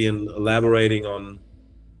agency and elaborating on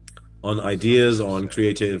ideas, on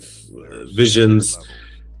creative visions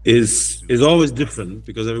is always different,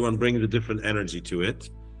 because everyone brings a different energy to it.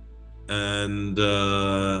 And who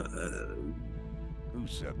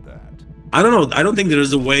said that? I don't know. I don't think there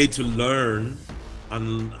is a way to learn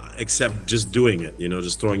except just doing it, you know,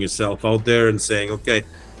 just throwing yourself out there and saying, okay,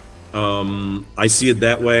 I see it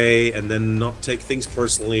that way, and then not take things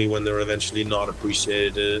personally when they're eventually not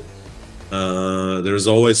appreciated. There's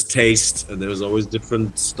always taste, and there's always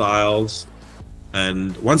different styles.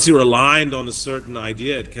 And once you're aligned on a certain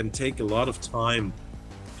idea, it can take a lot of time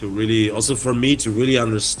to really, also for me, to really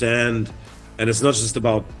understand. And it's not just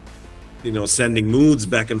about, you know, sending moods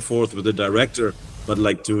back and forth with the director, but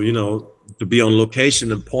like to, you know, to be on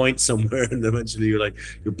location and point somewhere, and eventually you're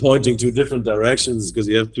pointing to different directions because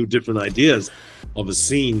you have two different ideas of a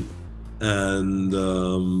scene. And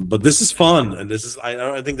but this is fun, and this is,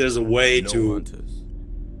 I think there's a way to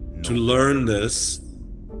learn this,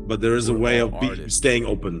 but there is a way of staying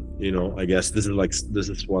open, you know. I guess this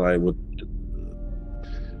is what I would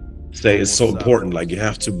say is so important. Like you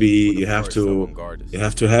have to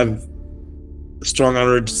have a strong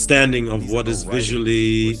understanding of what is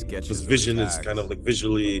visually, because vision is kind of like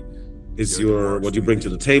visually is what you bring to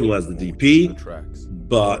the table as the DP,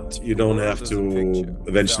 but you don't have to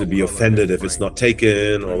eventually be offended if it's not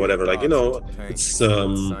taken or whatever. Like, you know, it's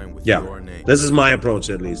yeah, this is my approach,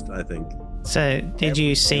 at least, I think. So did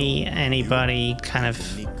you see anybody kind of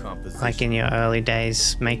like in your early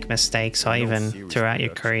days make mistakes, or even throughout your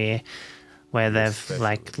career, where they've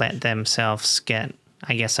like let themselves get,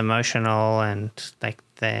 I guess, emotional and like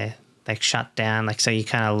they're like shut down? Like, so you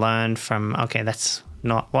kind of learned from, okay, that's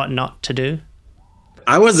not what not to do.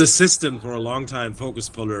 I was assistant for a long time, focus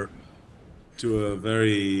puller to a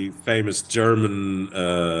very famous German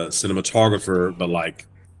cinematographer, but like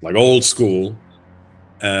old school.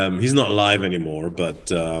 He's not alive anymore, but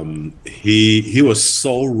he was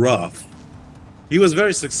so rough. He was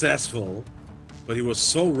very successful, but he was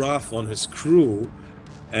so rough on his crew,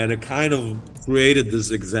 and it kind of created this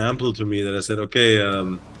example to me that I said, okay,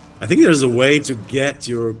 I think there's a way to get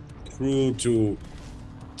your crew to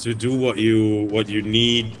do what you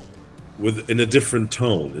need in a different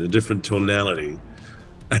tone, in a different tonality.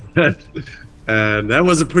 And that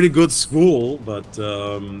was a pretty good school, but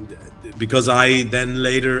because I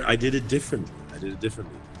did it differently. You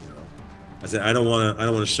know, I said I don't want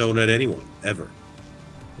to show that anyone ever,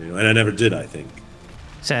 you know, and I never did, I think.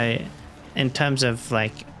 So, in terms of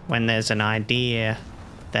like when there's an idea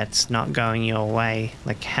that's not going your way,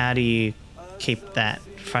 like how do you keep that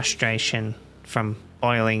frustration from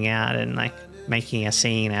boiling out and like making a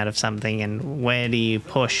scene out of something, and where do you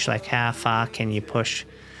push? Like how far can you push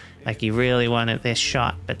like you really wanted this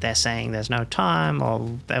shot, but they're saying there's no time,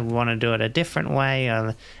 or they want to do it a different way,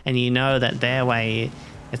 and you know that their way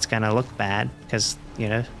it's going to look bad because, you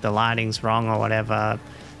know, the lighting's wrong or whatever,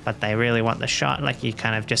 but they really want the shot. Like, you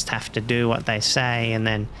kind of just have to do what they say and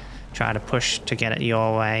then try to push to get it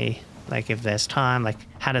your way, like if there's time. Like,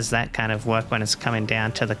 how does that kind of work when it's coming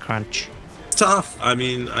down to the crunch? It's tough. I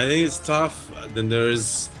mean, I think it's tough. Then there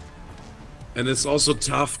is, and it's also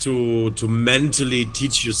tough to mentally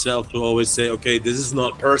teach yourself to always say, okay, this is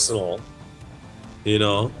not personal, you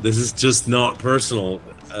know, this is just not personal.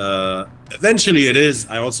 Eventually it is.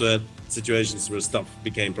 I also had situations where stuff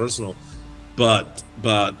became personal, but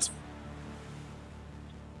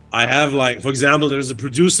I have, like, for example, there's a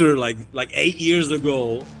producer, like 8 years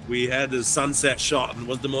ago, we had a sunset shot and it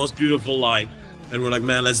was the most beautiful light, and we're like,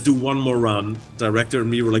 man, let's do one more run. Director and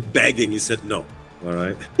me were like begging. He said no. All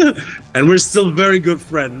right. And we're still very good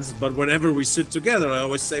friends, but whenever we sit together, I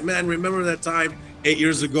always say, man, remember that time 8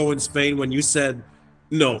 years ago in Spain when you said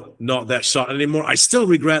no, not that shot anymore? I still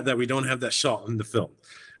regret that we don't have that shot in the film,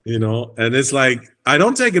 you know. And it's like, I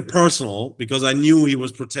don't take it personal because I knew he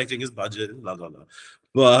was protecting his budget, blah blah blah.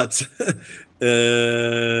 But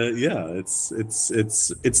yeah, it's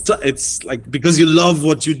like, because you love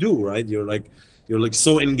what you do, right? You're like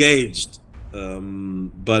so engaged,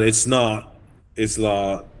 but it's not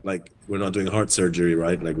like we're not doing heart surgery,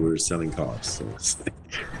 right? Like, we're selling cars. So it's like,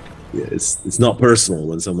 yeah, it's not personal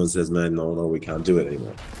when someone says, man, no, we can't do it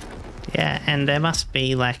anymore. Yeah, and there must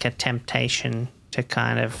be like a temptation to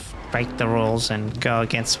kind of break the rules and go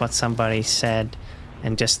against what somebody said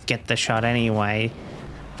and just get the shot anyway.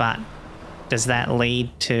 But does that lead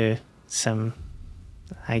to some,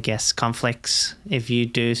 I guess, conflicts if you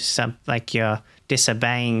do some, like you're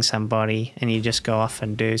disobeying somebody and you just go off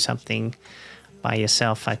and do something by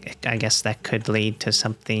yourself? I guess that could lead to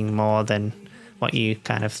something more than what you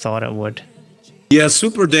kind of thought it would. Yeah,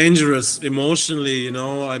 super dangerous emotionally, you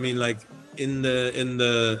know. I mean, like, in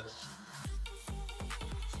the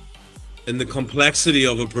complexity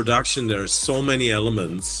of a production, there are so many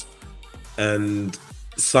elements, and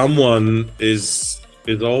someone is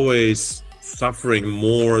always suffering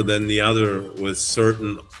more than the other with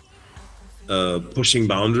certain pushing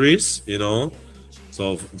boundaries, you know.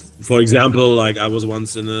 So, for example, like, I was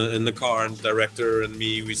once in the car, and director and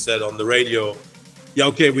me, we said on the radio, yeah,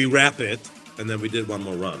 okay, we wrap it, and then we did one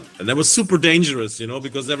more run, and that was super dangerous, you know,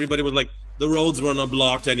 because everybody was like, the roads were not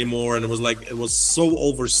blocked anymore, and it was like, it was so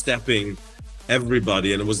overstepping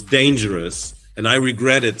everybody, and it was dangerous, and I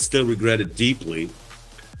still regret it deeply.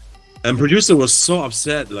 And producer was so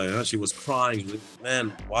upset, like, she was crying. She was like,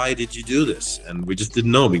 man, why did you do this? And we just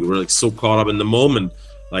didn't know. We were like so caught up in the moment,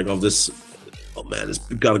 like, of this, oh man,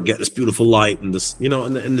 we gotta get this beautiful light and this, you know,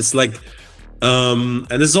 and it's like, and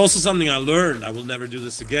this is also something I learned. I will never do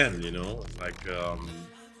this again, you know, like,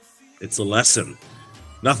 it's a lesson.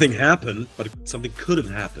 Nothing happened, but something could have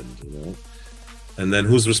happened, you know. And then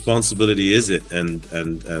whose responsibility is it? And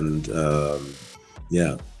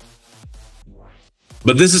yeah.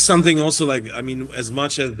 But this is something also, like, I mean, as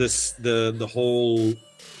much as this, the whole,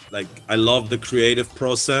 like, I love the creative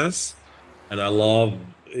process, and I love,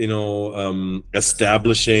 you know,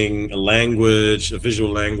 establishing a language, a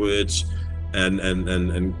visual language, and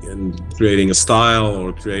creating a style,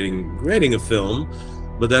 or creating a film.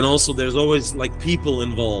 But then also there's always, like, people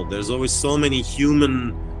involved. There's always so many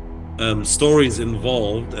human stories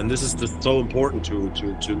involved, and this is just so important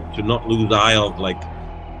to not lose eye of, like,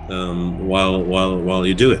 while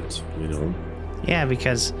you do it, you know. Yeah,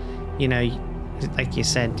 because, you know, like you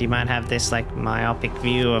said, you might have this, like, myopic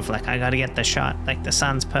view of, like, I gotta get the shot, like, the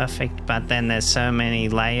sun's perfect, but then there's so many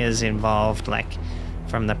layers involved, like,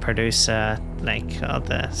 from the producer, like,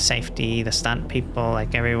 the safety, the stunt people,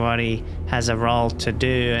 like, everybody has a role to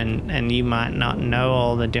do, and you might not know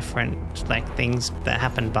all the different, like, things that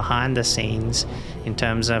happen behind the scenes, in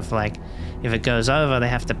terms of, like, if it goes over, they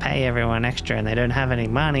have to pay everyone extra, and they don't have any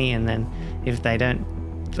money, and then if they don't,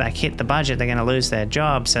 like, hit the budget, they're going to lose their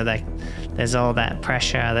job. So, like, there's all that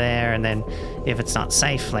pressure there, and then if it's not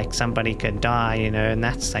safe, like, somebody could die, you know, and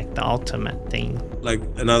that's, like, the ultimate thing. Like,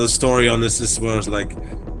 another story on this was, like,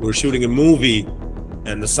 we were shooting a movie,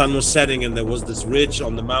 and the sun was setting, and there was this ridge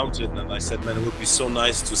on the mountain, and I said, man, it would be so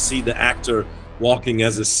nice to see the actor walking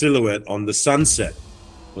as a silhouette on the sunset.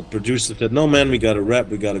 But producer said, no, man, we got to rep,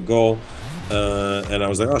 we got to go. And I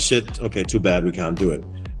was like, oh shit, okay, too bad, we can't do it.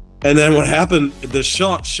 And then what happened, the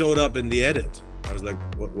shot showed up in the edit. I was like,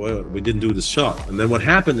 what, we didn't do the shot. And then what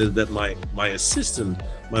happened is that my assistant,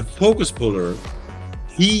 my focus puller,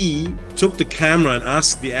 he took the camera and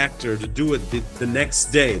asked the actor to do it the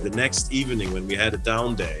next day, the next evening, when we had a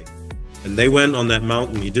down day. And they went on that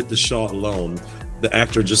mountain. He did the shot alone. The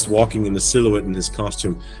actor just walking in the silhouette in his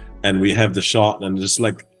costume, and we have the shot, and just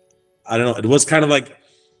like, I don't know, it was kind of like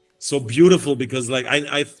so beautiful because like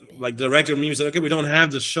I like the director and me said, okay, we don't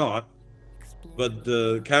have the shot, but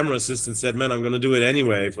the camera assistant said, man, I'm gonna do it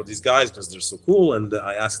anyway for these guys because they're so cool. And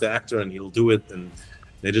I asked the actor, and he'll do it, and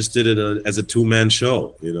they just did it as a two-man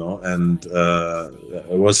show, you know. And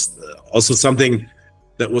it was also something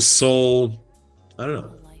that was so, I don't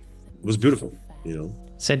know, it was beautiful, you know.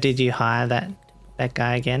 So did you hire that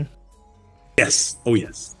guy again? Yes. Oh,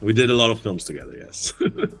 yes. We did a lot of films together, yes.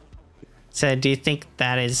 So do you think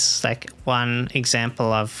that is like one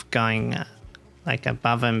example of going like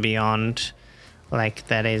above and beyond, like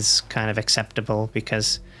that is kind of acceptable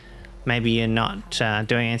because maybe you're not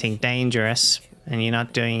doing anything dangerous and you're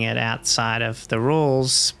not doing it outside of the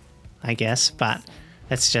rules, I guess, but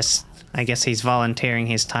it's just, I guess he's volunteering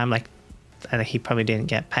his time, like he probably didn't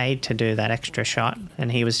get paid to do that extra shot,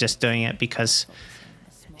 and he was just doing it because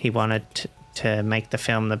he wanted to make the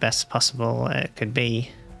film the best possible it could be.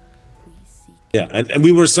 Yeah, and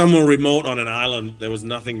we were somewhere remote on an island. There was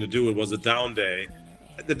nothing to do. It was a down day.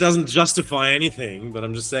 That doesn't justify anything, but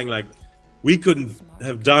I'm just saying, like, we couldn't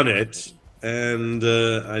have done it. And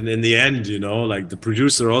in the end, you know, like the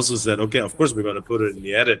producer also said, okay, of course we're going to put it in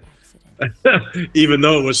the edit, even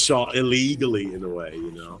though it was shot illegally in a way,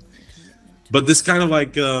 you know. But this kind of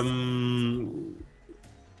like,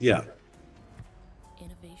 yeah.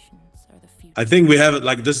 I think we have it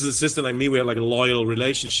like, this is a sister like me, we have like a loyal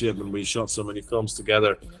relationship, and we shot so many films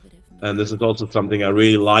together. And this is also something I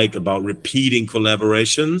really like about repeating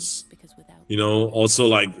collaborations, you know. Also,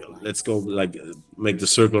 like, let's go like make the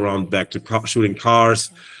circle around back to shooting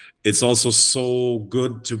cars. It's also so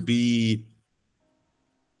good to be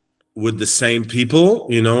with the same people,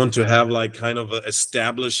 you know, and to have like kind of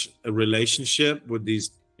establish a relationship with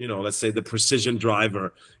these, you know, let's say the precision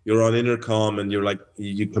driver. You're on intercom and you're like,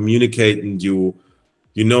 you communicate and you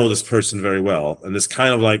know this person very well, and this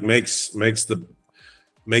kind of like makes the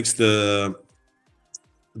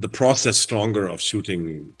process stronger of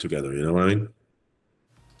shooting together, you know what I mean?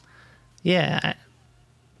 Yeah,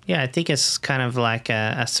 I think it's kind of like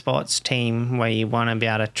a sports team where you want to be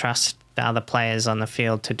able to trust the other players on the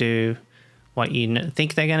field to do what you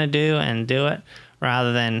think they're going to do and do it,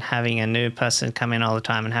 rather than having a new person come in all the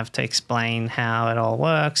time and have to explain how it all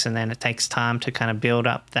works, and then it takes time to kind of build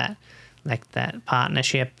up that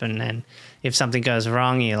partnership, and then if something goes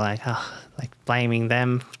wrong, you're like, oh, like blaming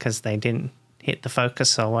them because they didn't hit the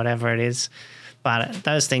focus or whatever it is. But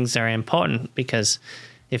those things are important because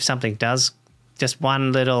if something does, just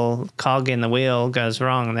one little cog in the wheel goes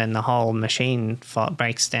wrong, then the whole machine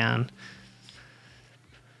breaks down.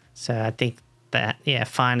 So I think that, yeah,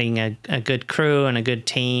 finding a good crew and a good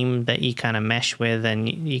team that you kind of mesh with and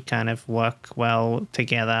you kind of work well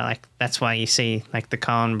together. Like, that's why you see, like, the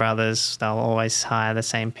Coen brothers, they'll always hire the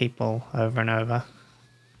same people over and over.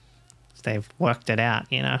 They've worked it out,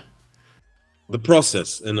 you know. The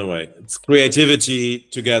process, in a way. It's creativity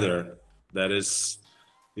together. That is,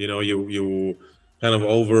 you know, you kind of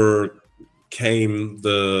overcame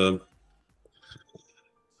the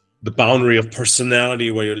boundary of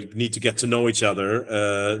personality where you need to get to know each other.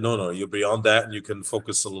 No, you're beyond that, and you can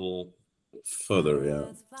focus a little further. Yeah.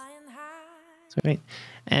 Sweet.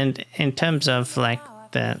 And in terms of like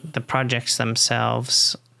the projects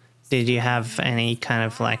themselves, did you have any kind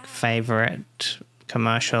of like favorite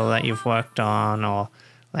commercial that you've worked on, or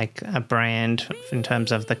like a brand in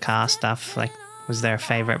terms of the car stuff? Like, was there a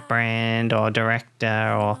favorite brand or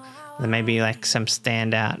director, or maybe like some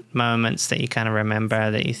standout moments that you kind of remember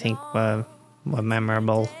that you think were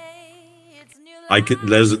memorable?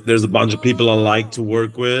 There's a bunch of people I like to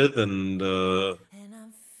work with, and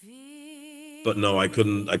but no, I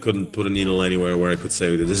couldn't put a needle anywhere where I could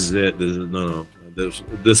say this is it. No.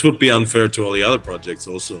 This would be unfair to all the other projects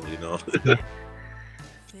also, you know.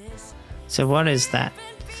 So what is that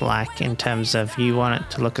like in terms of, you want it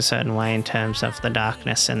to look a certain way in terms of the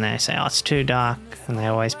darkness, and they say, oh, it's too dark, and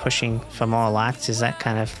they're always pushing for more lights? Is that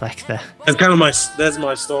kind of like the... That's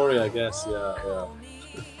my story, I guess. Yeah.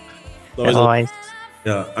 Always.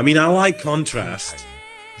 Yeah, I mean, I like contrast,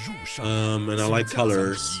 and I like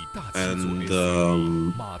colors, and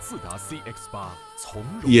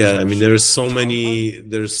yeah, I mean, there's so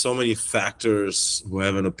many factors who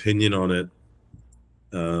have an opinion on it.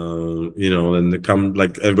 You know, and they come,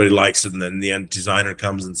 like, everybody likes it, and then the end designer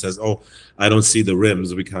comes and says, oh, I don't see the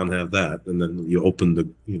rims, we can't have that, and then you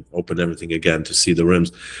open everything again to see the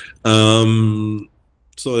rims. So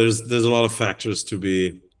there's a lot of factors to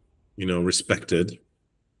be, you know, respected.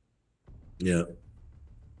 Yeah,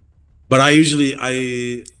 but I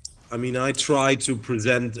I mean, I try to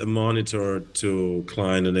present a monitor to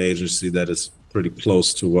client and agency that is pretty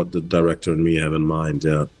close to what the director and me have in mind.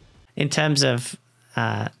 Yeah. In terms of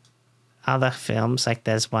other films, like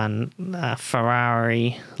there's one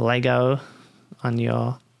Ferrari Lego on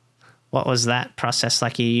your. What was that process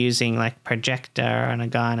like? You're using like projector and a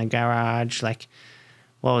guy in a garage. Like,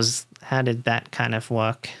 how did that kind of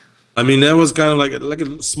work? I mean, that was kind of like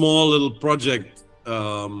a small little project.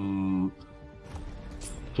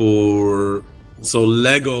 So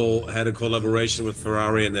Lego had a collaboration with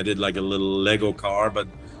Ferrari, and they did like a little Lego car. But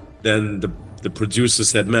then the producer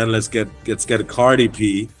said, "Man, let's get a car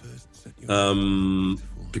DP,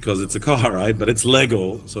 because it's a car, right? But it's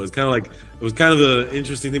Lego, so it's kind of like it was kind of an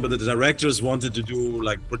interesting thing. But the directors wanted to do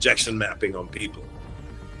like projection mapping on people,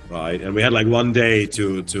 right? And we had like one day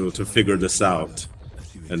to figure this out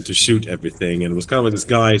and to shoot everything. And it was kind of like this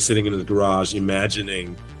guy sitting in his garage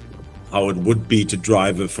imagining how it would be to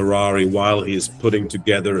drive a Ferrari while he's putting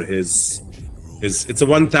together his it's a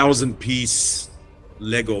 1,000 piece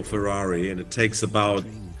Lego Ferrari, and it takes a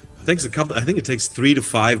couple, I think it takes 3 to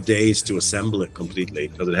 5 days to assemble it completely,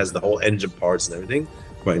 because it has the whole engine parts and everything.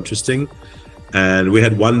 Quite interesting. And we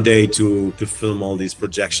had one day to film all these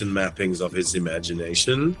projection mappings of his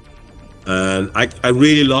imagination. And I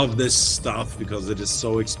really love this stuff because it is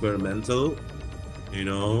so experimental. You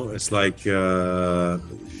know, it's like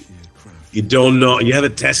you don't know, you have a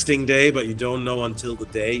testing day, but you don't know until the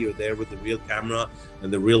day you're there with the real camera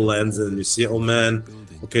and the real lens, and you see, oh man,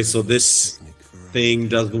 okay, so this thing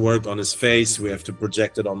doesn't work on his face, we have to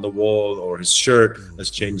project it on the wall, or his shirt, let's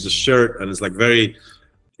change the shirt. And it's like very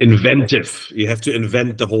inventive. You have to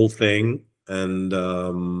invent the whole thing. And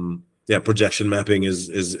yeah, projection mapping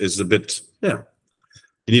is a bit, yeah,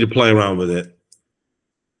 you need to play around with it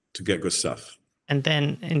to get good stuff. And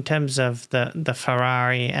then in terms of the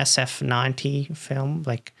Ferrari SF90 film,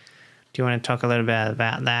 like, do you want to talk a little bit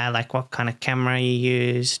about that? Like what kind of camera you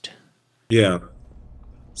used? Yeah.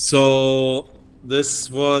 So this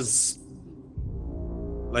was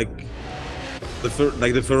like the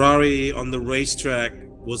Ferrari on the racetrack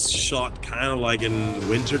was shot kind of like in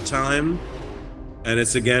winter time. And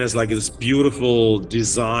it's like this beautiful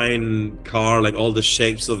design car, like all the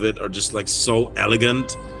shapes of it are just like so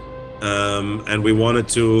elegant. And we wanted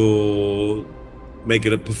to make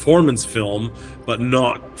it a performance film, but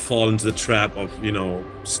not fall into the trap of, you know,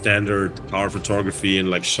 standard car photography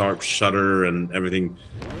and like sharp shutter and everything,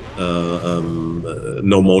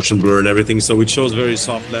 no motion blur and everything. So we chose very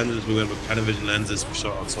soft lenses. We went with Panavision lenses. We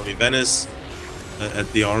shot on Sony Venice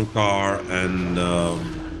at the arm car, and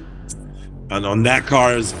on that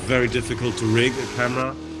car it was very difficult to rig a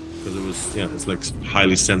camera because it was, yeah, it's like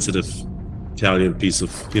highly sensitive Italian piece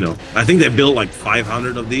of, you know, I think they built like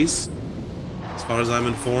 500 of these, as far as I'm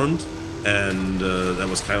informed, and that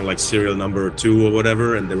was kind of like serial number 2 or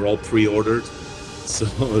whatever, and they were all pre-ordered, so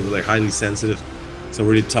it was like highly sensitive, so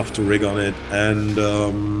really tough to rig on it.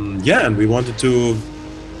 And yeah, and we wanted to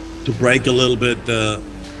break a little bit. I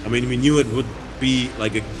mean, we knew it would be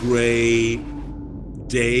like a gray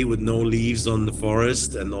day with no leaves on the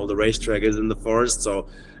forest, and all the racetrack is in the forest, so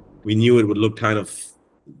we knew it would look kind of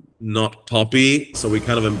not poppy, so we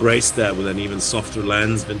kind of embraced that with an even softer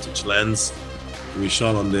lens, vintage lens. We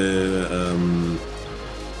shot on the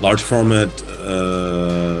large format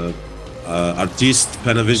Artiste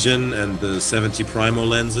Panavision and the 70 Primo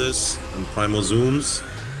lenses and Primo zooms,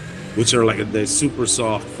 which are like they super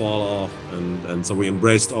soft, fall off, and so we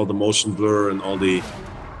embraced all the motion blur and all the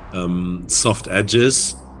soft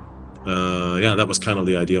edges. Yeah, that was kind of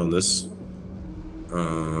the idea on this.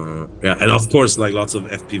 Yeah, and of course, like lots of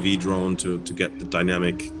FPV drone to get the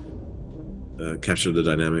dynamic, capture the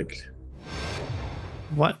dynamic.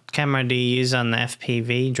 What camera do you use on the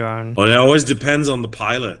FPV drone? Well, it always depends on the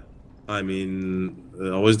pilot. I mean,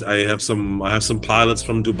 I have some pilots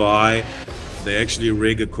from Dubai. They actually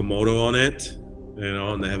rig a Komodo on it, you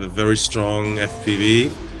know, and they have a very strong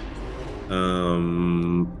FPV.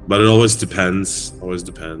 But it always depends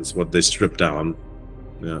what they strip down.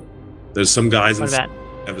 Yeah. There's some guys that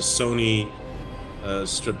have a Sony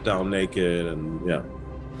stripped down naked, and yeah.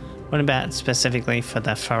 What about specifically for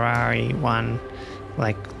the Ferrari one,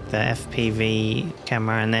 like the FPV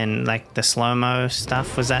camera, and then like the slow-mo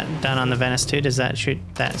stuff? Was that done on the Venice too? Does that shoot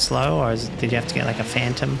that slow, or did you have to get like a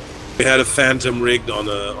Phantom? We had a Phantom rigged on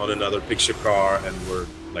another picture car, and we're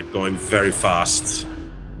like going very fast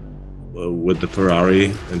with the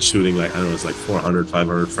Ferrari and shooting like, I don't know, it's like 400,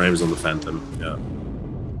 500 frames on the Phantom. Yeah.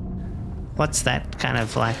 what's that kind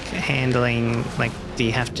of like handling? Like, do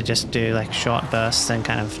you have to just do like short bursts and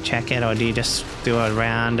kind of check it, or do you just do a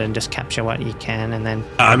round and just capture what you can and then?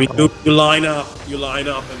 I mean, you line up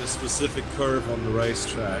in a specific curve on the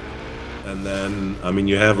racetrack, and then I mean,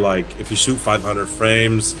 you have like, if you shoot 500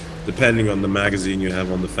 frames, depending on the magazine you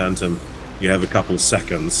have on the Phantom, you have a couple of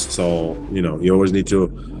seconds. So you know, you always need to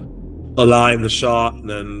align the shot and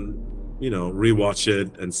then, you know, rewatch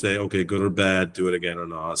it and say, okay, good or bad, do it again or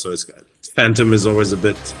not. So it's Phantom is always a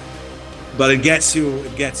bit, but it gets you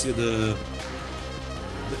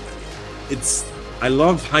it's, I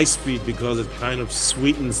love high speed because it kind of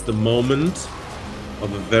sweetens the moment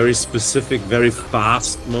of a very specific, very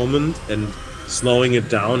fast moment, and slowing it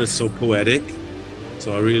down is so poetic.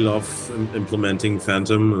 So I really love implementing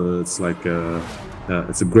Phantom. It's like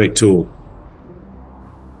it's a great tool.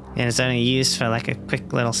 And it's only used for like a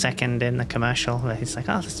quick little second in the commercial where he's like,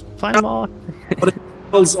 oh, there's plenty more. But it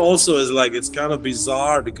also is like, it's kind of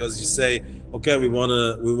bizarre because you say, okay, we want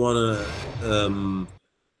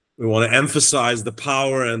to emphasize the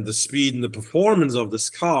power and the speed and the performance of this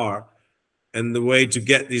car, and the way to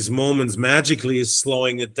get these moments magically is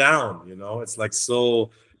slowing it down. You know, it's like,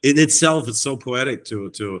 so in itself, it's so poetic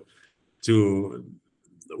to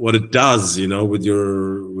what it does, you know, with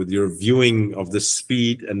your viewing of the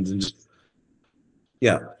speed, and just,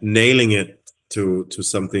 yeah, nailing it to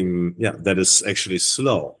something, yeah, that is actually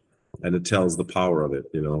slow, and it tells the power of it,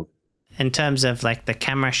 you know. In terms of like the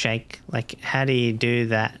camera shake, like how do you do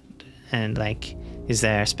that? And like, is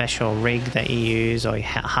there a special rig that you use, or you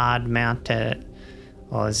hard mount it,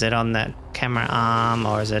 or is it on the camera arm,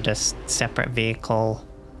 or is it a separate vehicle?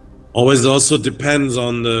 Always also depends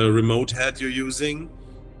on the remote head you're using.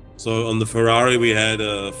 So on the Ferrari, we had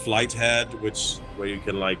a flight head, where you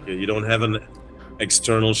can, like, you don't have an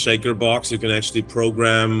external shaker box. You can actually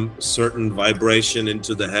program certain vibration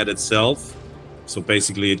into the head itself. So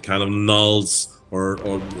basically, it kind of nulls or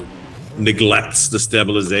neglects the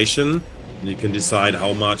stabilization. You can decide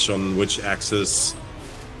how much on which axis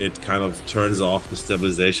it kind of turns off the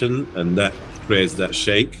stabilization, and that creates that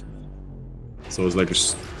shake. So it's like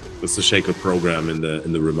it's a shaker program in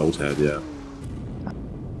the remote head, yeah.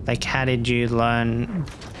 Like, how did you learn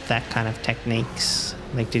that kind of techniques?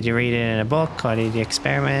 Like, did you read it in a book, or did you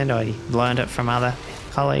experiment, or you learned it from other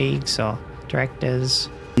colleagues or directors?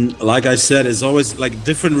 Like I said, it's always like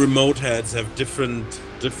different remote heads have different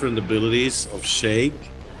abilities of shake,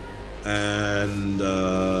 and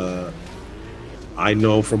I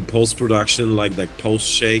know from post-production, like post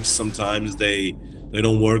shakes, sometimes they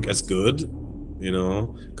don't work as good, you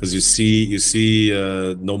know, because you see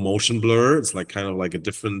no motion blur. It's like kind of like a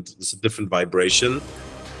different vibration.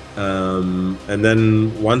 And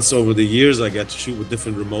then once over the years I get to shoot with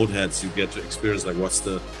different remote heads, you get to experience like what's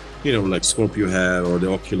the, you know, like Scorpio head or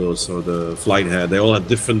the Oculus or the flight head. They all have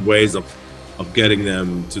different ways of getting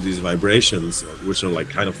them to these vibrations, which are like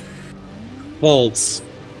kind of faults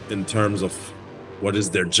in terms of what is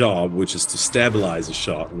their job, which is to stabilize a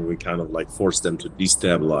shot, and we kind of like force them to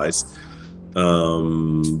destabilize.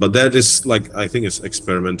 But that is like, I think it's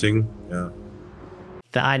experimenting. Yeah.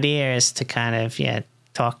 The idea is to kind of, yeah,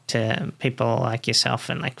 talk to people like yourself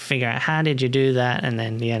and like figure out how did you do that, and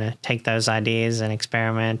then, you know, take those ideas and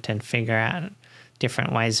experiment and figure out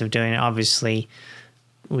different ways of doing it. Obviously,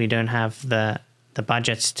 we don't have the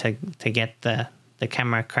budgets to get the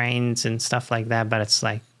camera cranes and stuff like that, but it's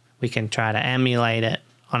like we can try to emulate it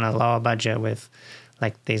on a lower budget with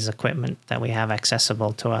like these equipment that we have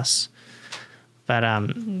accessible to us. But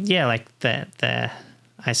yeah, like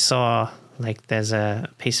I saw like there's a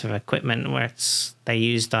piece of equipment where they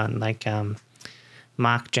used on like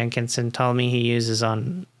Mark Jenkinson told me he uses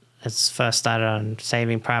on, it's first started on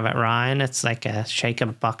Saving Private Ryan. It's like a shaker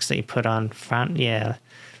box that you put on front. Yeah.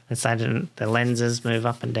 Inside the lenses move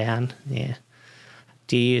up and down. Yeah.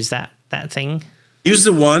 Do you use that thing? Used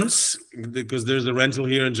it once because there's a rental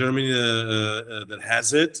here in Germany that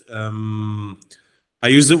has it. I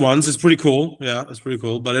used it once. It's pretty cool. Yeah, it's pretty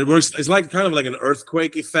cool. But it works. It's like kind of like an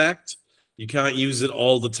earthquake effect. You can't use it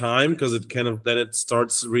all the time because it kind of, then it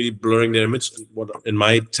starts really blurring the image. In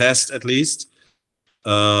my test, at least.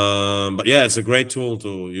 But yeah, it's a great tool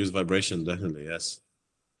to use vibration. Definitely, yes.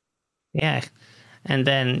 Yeah, and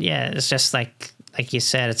then yeah, it's just like you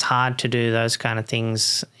said, it's hard to do those kind of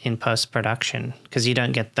things in post-production because you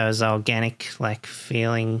don't get those organic like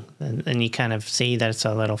feeling, and you kind of see that it's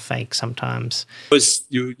a little fake sometimes.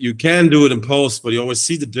 You can do it in post, but you always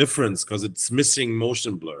see the difference because it's missing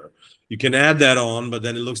motion blur. You can add that on, but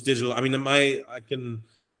then it looks digital. I mean, I'm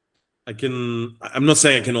not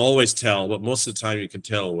saying I can always tell, but most of the time you can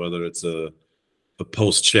tell whether it's a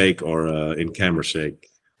post shake or in camera shake.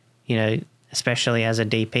 you know, especially as a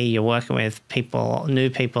DP, you're working with people, new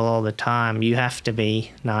people all the time. You have to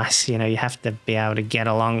be nice, you know, you have to be able to get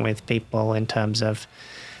along with people in terms of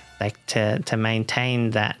like to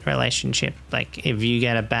maintain that relationship. Like if you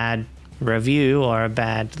get a bad review or a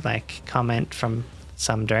bad like comment from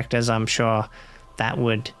some directors, I'm sure that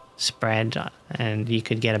would spread and you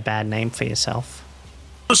could get a bad name for yourself.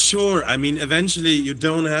 Sure. I mean, eventually you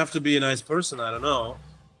don't have to be a nice person. I don't know.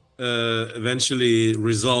 Eventually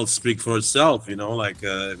results speak for itself, you know, like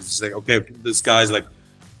it's like, okay, this guy's like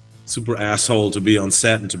super asshole to be on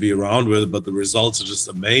set and to be around with, but the results are just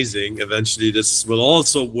amazing. Eventually this will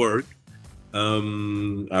also work. I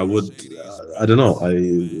don't know,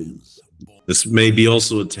 this may be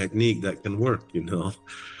also a technique that can work, you know.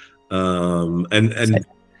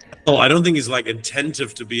 Oh, I don't think it's like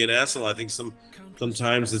intentive to be an asshole. I think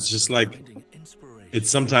sometimes it's just like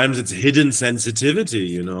sometimes it's hidden sensitivity,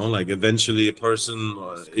 you know, like eventually a person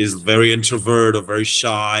is very introvert or very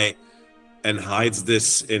shy and hides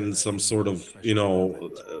this in some sort of, you know,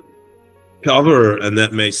 cover, and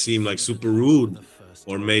that may seem like super rude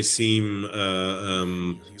or may seem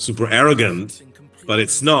super arrogant, but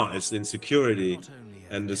it's not. It's insecurity,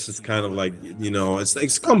 and this is kind of like, you know,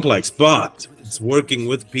 it's complex, but it's working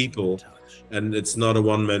with people. And it's not a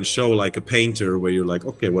one-man show like a painter where you're like,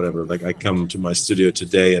 okay, whatever. Like I come to my studio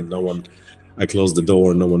today and I close the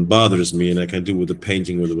door and no one bothers me and I can do with the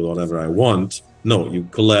painting with whatever I want. No, you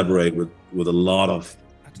collaborate with a lot of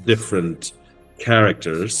different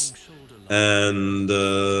characters. And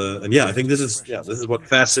yeah, I think this is what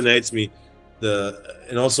fascinates me.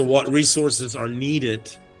 And also what resources are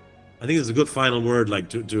needed. I think it's a good final word. Like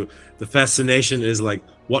the fascination is like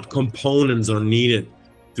what components are needed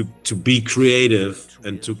to be creative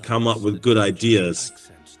and to come up with good ideas.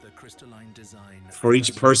 For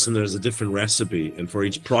each person there's a different recipe, and for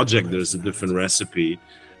each project there's a different recipe,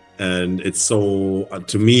 and it's so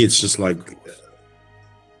to me it's just like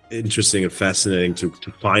interesting and fascinating to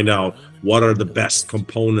find out what are the best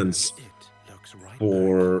components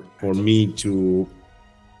for me to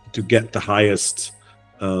get the highest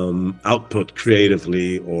output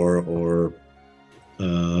creatively or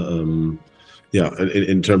yeah,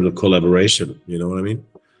 in terms of collaboration, you know what I mean?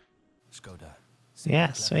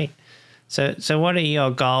 Yeah, sweet. So what are your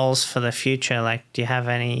goals for the future? Like, do you have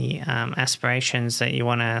any aspirations that you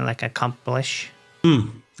want to like accomplish?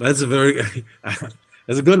 That's a very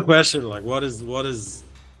that's a good question. Like, what is the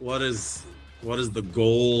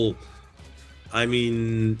goal? I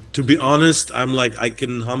mean, to be honest, I'm like, I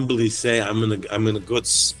can humbly say I'm in a good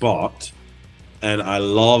spot, and I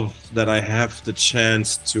love that I have the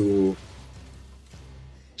chance to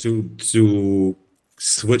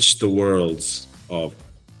switch the worlds of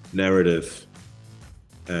narrative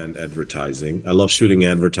and advertising. I love shooting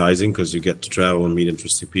advertising because you get to travel and meet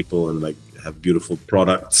interesting people and like have beautiful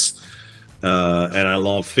products. And I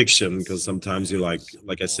love fiction because sometimes you like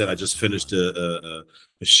I said, I just finished a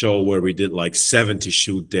show where we did like 70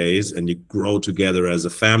 shoot days, and you grow together as a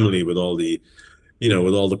family with all the, you know,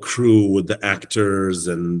 with all the crew, with the actors,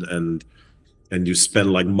 and you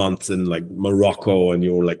spend like months in like Morocco, and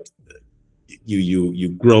you're like, you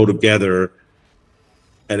grow together,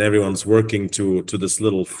 and everyone's working to this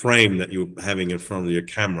little frame that you're having in front of your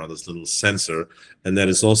camera, this little sensor, and that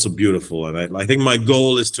is also beautiful. And I think my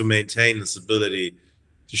goal is to maintain this ability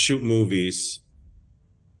to shoot movies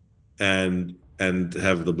and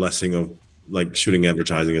have the blessing of like shooting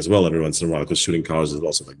advertising as well every once in a while, because shooting cars is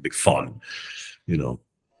also like big fun, you know.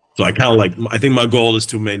 So I kind of like, I think my goal is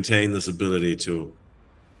to maintain this ability to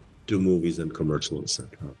do movies and commercials.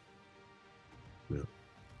 Yeah.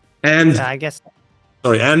 And I guess.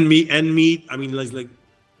 Sorry, and meet. I mean, like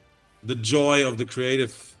the joy of the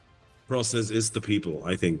creative process is the people.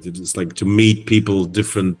 I think it's like to meet people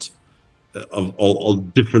different, of all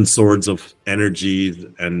different sorts of energies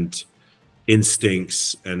and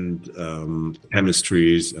instincts and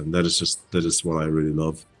chemistries, and that is what I really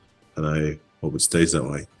love, and I hope it stays that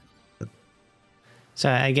way. So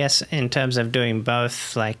I guess in terms of doing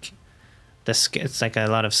both, like it's like a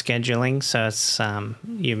lot of scheduling. So it's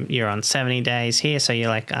you're on 70 days here, so you're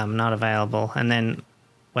like, I'm not available. And then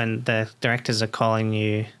when the directors are calling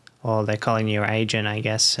you, or they're calling your agent, I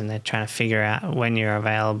guess, and they're trying to figure out when you're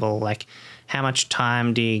available, like how much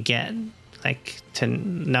time do you get like to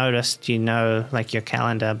notice? Do you know like your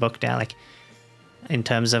calendar booked out? Like in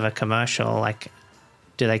terms of a commercial, like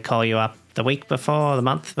do they call you up the week before, the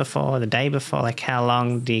month before, the day before? Like how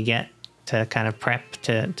long do you get to kind of prep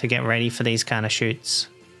to get ready for these kind of shoots?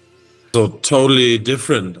 So totally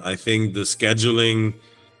different. I think the scheduling,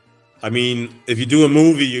 I mean, if you do a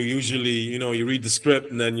movie, you usually, you know, you read the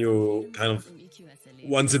script and then you kind of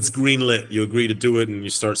once it's greenlit, you agree to do it and you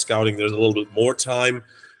start scouting. There's a little bit more time.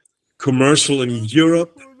 Commercial in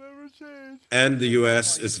Europe and the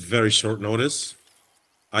US is very short notice.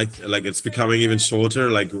 Like it's becoming even shorter.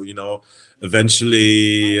 Like, you know,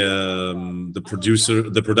 eventually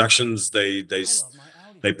the productions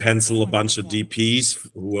they pencil a bunch of DPs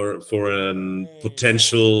who are for a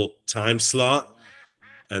potential time slot,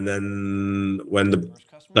 and then when the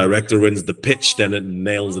director wins the pitch, then it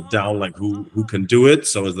nails it down, like who can do it.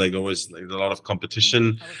 So it's like always like a lot of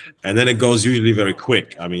competition, and then it goes usually very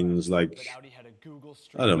quick. I mean, it's like,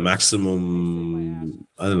 I don't know, maximum,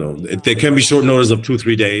 I don't know. There can be short notice of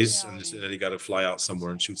 2-3 days, and then you got to fly out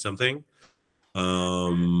somewhere and shoot something.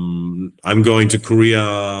 I'm going to Korea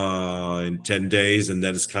in 10 days, and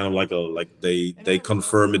then it's kind of like they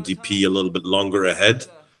confirm a DP a little bit longer ahead.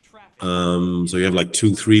 So you have like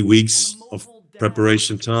 2-3 weeks of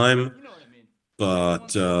preparation time.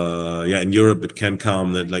 But yeah, in Europe it can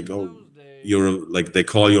come that like, oh, you're like, they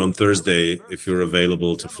call you on Thursday if you're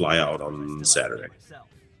available to fly out on Saturday.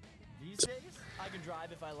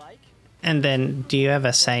 And then do you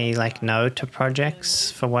ever say like no to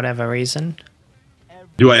projects for whatever reason?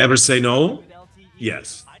 Do I ever say no?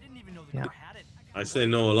 Yes. Yeah. I say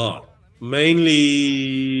no a lot.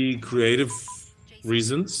 Mainly creative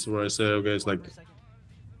reasons, where I say, okay, it's like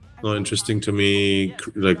not interesting to me,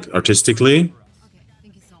 like artistically.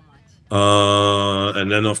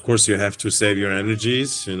 And then of course you have to save your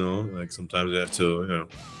energies, you know, like sometimes you have to,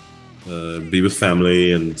 you know, be with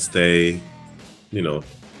family and stay, you know,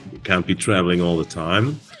 you can't be traveling all the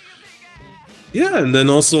time. Yeah, and then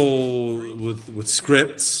also with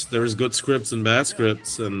scripts, there's good scripts and bad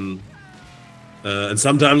scripts, and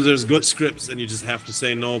sometimes there's good scripts and you just have to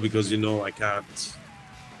say no because, you know, I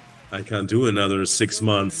can't do another 6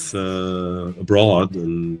 months abroad,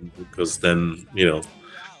 and because then, you know,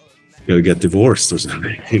 you're gonna get divorced or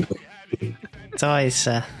something. You know? It's always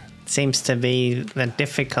seems to be the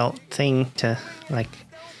difficult thing to like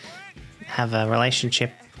have a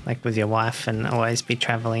relationship like with your wife and always be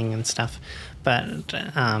traveling and stuff. But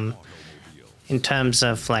in terms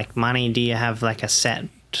of like money, do you have like a set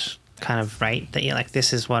kind of rate that you're like,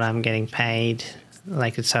 this is what I'm getting paid?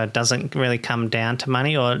 Like, so it doesn't really come down to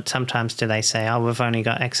money? Or sometimes do they say, oh, we've only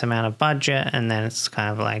got X amount of budget, and then it's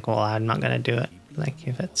kind of like, well, I'm not going to do it. Like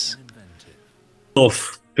if it's...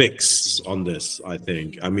 Off fix on this, I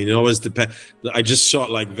think. I mean, it always depends. I just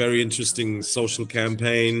shot like very interesting social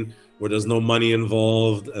campaign where there's no money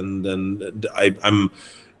involved, and then I'm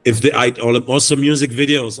also music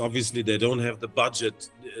videos, obviously they don't have the budget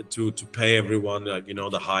to pay everyone, like, you know,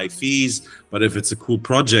 the high fees. But if it's a cool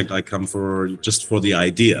project, I come for just for the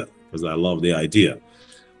idea, because I love the idea.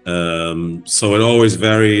 So it always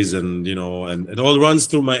varies, and you know, and it all runs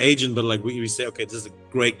through my agent. But like we say, okay, this is a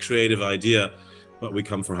great creative idea, but we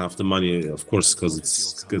come for half the money, of course, because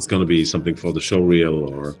it's going to be something for the show reel,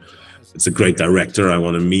 or it's a great director I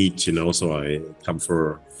want to meet, you know, so I come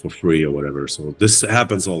for free or whatever. So this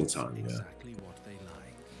happens all the time.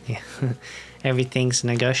 Yeah. Everything's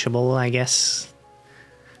negotiable, I guess.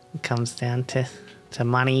 It comes down to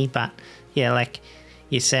money. But yeah, like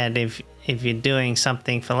you said, if you're doing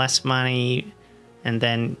something for less money and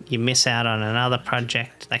then you miss out on another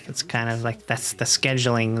project, like it's kind of like that's the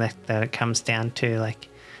scheduling that it comes down to. Like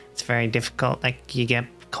it's very difficult. Like you get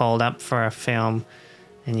called up for a film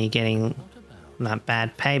and you're getting not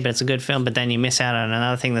bad pay, but it's a good film, but then you miss out on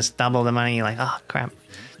another thing that's double the money. You're like, oh crap.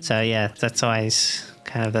 So yeah, that's always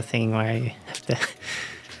kind of the thing where you have to...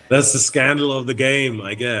 That's the scandal of the game,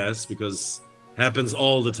 I guess, because it happens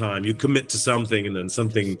all the time. You commit to something and then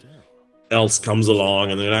something else comes along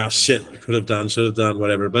and then, ah, shit, I could have done, should have done,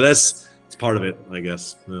 whatever. But it's part of it, I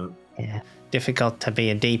guess. Yeah. Difficult to be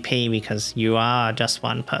a DP because you are just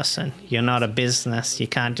one person. You're not a business. You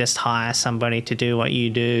can't just hire somebody to do what you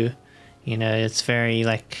do. You know, it's very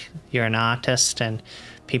like you're an artist and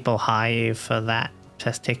people hire you for that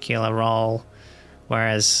particular role.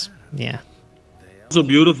 Whereas, yeah. Also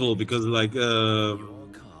beautiful because like,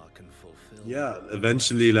 yeah,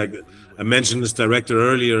 eventually, like I mentioned this director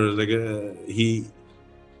earlier, like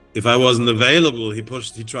if I wasn't available, he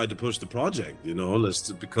tried to push the project, you know,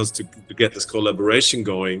 because to get this collaboration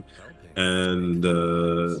going. And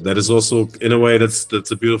that is also, in a way, that's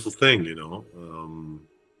a beautiful thing, you know,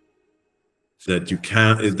 that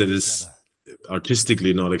is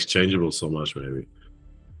artistically not exchangeable so much,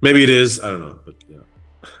 maybe it is, I don't know, but yeah.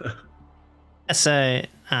 So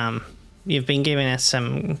you've been giving us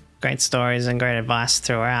some great stories and great advice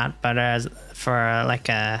throughout, but for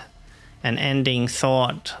an ending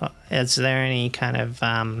thought, is there any kind of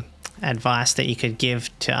advice that you could give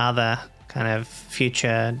to other kind of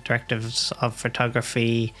future directives of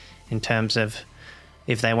photography in terms of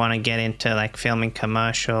if they want to get into like filming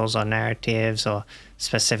commercials or narratives or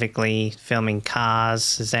specifically filming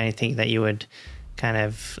cars? Is there anything that you would kind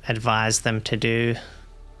of advise them to do?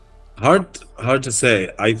 Hard to say.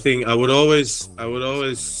 I think I would always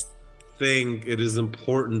think it is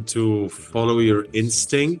important to follow your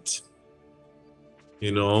instinct,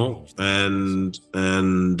 you know, and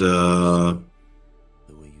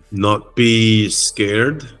not be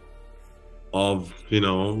scared of, you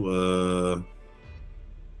know,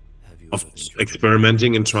 of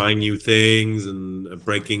experimenting and trying new things and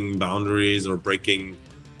breaking boundaries or breaking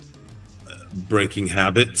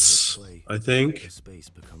habits, I think.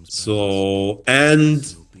 So and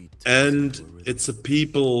it's a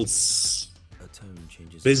people's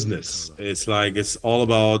business. It's like it's all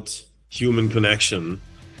about human connection,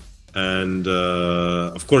 and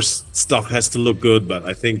of course stuff has to look good, but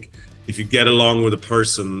I think if you get along with a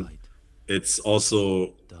person, it's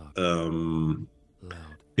also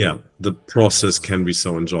yeah, the process can be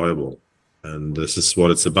so enjoyable, and this is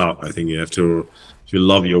what it's about. I think you have to, if you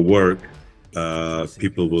love your work,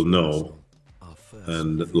 people will know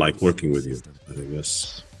and like working with you. I think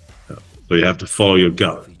that's, yeah. So you have to follow your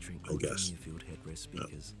gut, I guess. Yeah.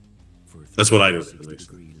 That's what I do, at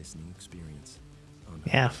least.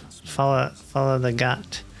 Yeah, follow the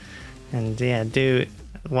gut, and yeah, do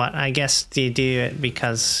what, I guess, do you do it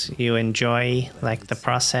because you enjoy like the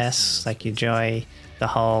process, like you enjoy the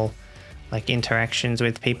whole like interactions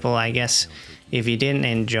with people? I guess if you didn't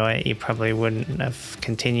enjoy it, you probably wouldn't have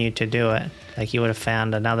continued to do it. Like you would have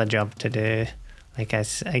found another job to do. Like I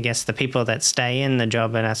guess the people that stay in the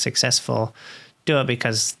job and are successful do it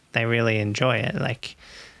because they really enjoy it. Like,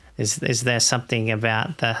 is there something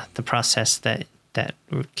about the process that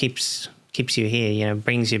keeps you here, you know,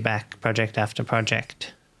 brings you back project after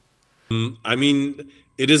project? I mean,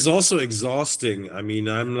 it is also exhausting. I mean,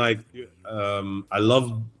 I'm like, I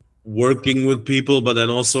love working with people, but then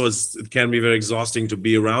also it can be very exhausting to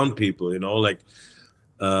be around people, you know, like,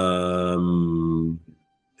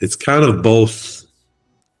 it's kind of both.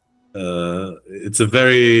 It's a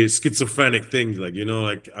very schizophrenic thing, like, you know,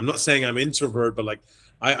 like, I'm not saying I'm introvert, but like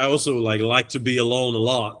I also like to be alone a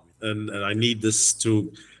lot, and I need this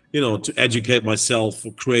to, you know, to educate myself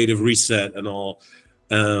for creative reset and all.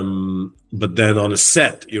 But then on a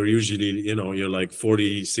set, you're usually, you know, you're like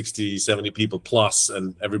 40, 60, 70 people plus,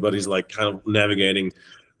 and everybody's like kind of navigating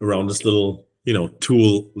around this little, you know,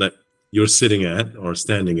 tool that you're sitting at or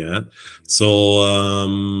standing at. So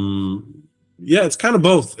yeah, it's kind of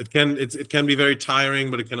both. It can be very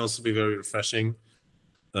tiring, but it can also be very refreshing.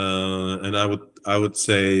 And I would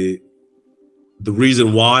say the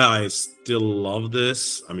reason why I still love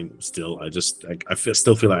this, I mean, still,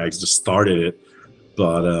 still feel like I just started it,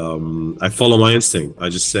 but I follow my instinct. I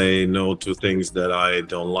just say no to things that I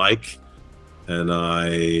don't like, and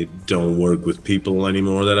I don't work with people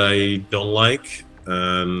anymore that I don't like,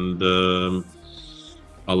 and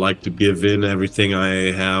I like to give in everything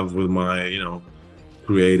I have with my, you know,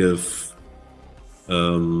 creative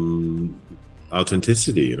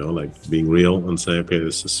authenticity, you know, like being real and say, okay,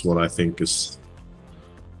 this is what I think is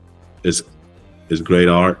great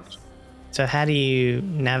art. So how do you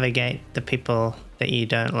navigate the people that you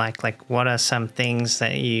don't like? Like, what are some things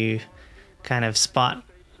that you kind of spot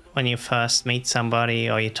when you first meet somebody,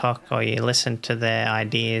 or you talk, or you listen to their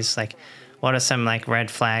ideas? Like, what are some like red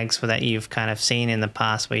flags that you've kind of seen in the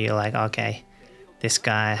past where you're like, okay, this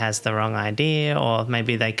guy has the wrong idea, or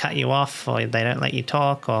maybe they cut you off, or they don't let you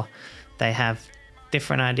talk, or they have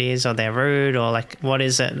different ideas, or they're rude, or like, what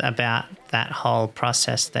is it about that whole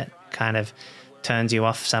process that kind of turns you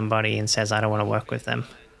off somebody and says, I don't want to work with them?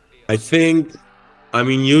 I think, I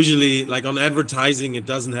mean, usually like on advertising, it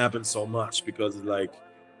doesn't happen so much because like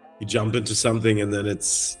you jump into something and then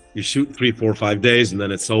you shoot 3, 4, 5 days and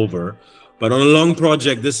then it's over. But on a long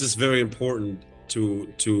project, this is very important to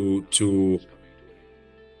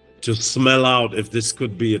smell out if this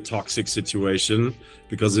could be a toxic situation,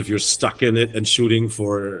 because if you're stuck in it and shooting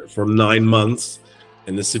for 9 months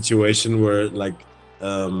in a situation where like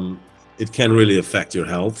it can really affect your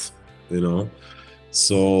health, you know.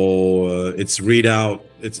 So it's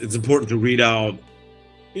important to read out,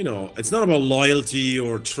 you know, it's not about loyalty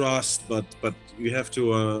or trust, but you have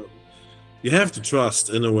to trust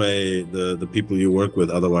in a way the people you work with,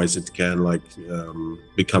 otherwise it can like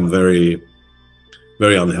become very,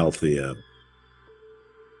 very unhealthy. Yeah.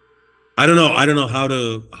 I don't know how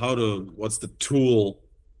to what's the tool.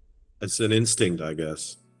 It's an instinct, I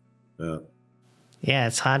guess. Yeah. Yeah,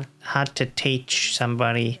 it's hard to teach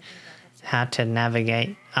somebody how to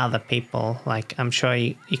navigate other people. Like, I'm sure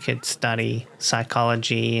you could study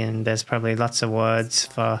psychology, and there's probably lots of words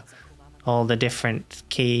for all the different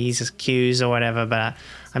cues or whatever, but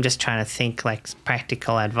I'm just trying to think like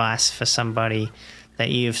practical advice for somebody that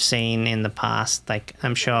you've seen in the past. Like,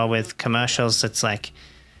 I'm sure with commercials, it's like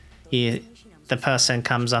the person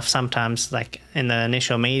comes off sometimes, like in the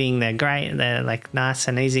initial meeting, they're great, they're like nice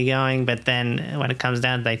and easygoing, but then when it comes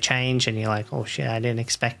down, they change and you're like, oh shit, I didn't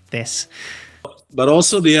expect this. But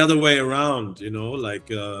also the other way around, you know, like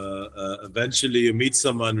eventually you meet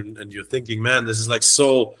someone and you're thinking, man, this is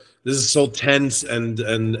so tense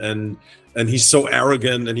and he's so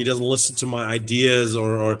arrogant and he doesn't listen to my ideas,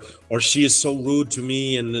 or she is so rude to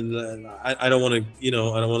me, and I don't want to, you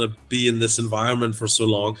know, I don't want to be in this environment for so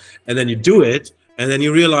long. And then you do it, and then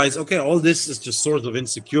you realize, okay, all this is just sort of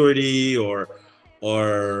insecurity or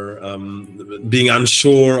being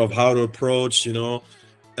unsure of how to approach, you know.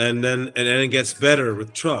 And then it gets better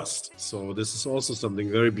with trust. So this is also something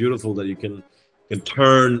very beautiful that you can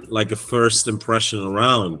turn like a first impression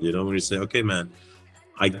around, you know, when you say, okay, man,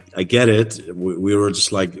 I get it. We were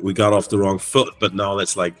just like, we got off the wrong foot, but now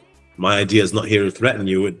it's like, my idea is not here to threaten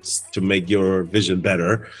you, it's to make your vision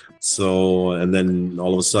better. So, and then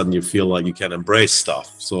all of a sudden you feel like you can embrace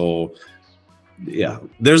stuff. So yeah,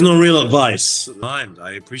 there's no real advice.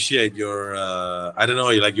 I appreciate your I don't know,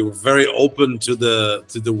 you were very open to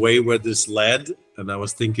the way where this led, and I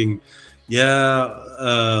was thinking,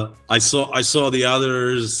 yeah, I saw the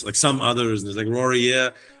others, like some others, and it's like, Rory, yeah,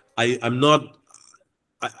 I'm not,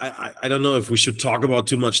 I don't know if we should talk about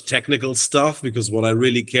too much technical stuff, because what I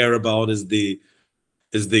really care about is the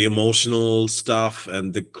emotional stuff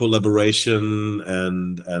and the collaboration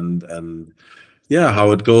and yeah,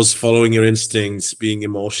 how it goes, following your instincts, being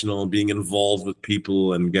emotional, being involved with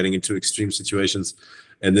people and getting into extreme situations.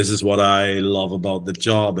 And this is what I love about the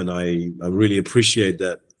job, and I really appreciate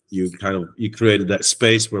that you created that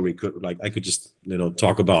space where we could, like, I could just, you know,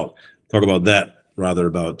 talk about that rather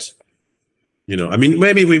about, you know, I mean,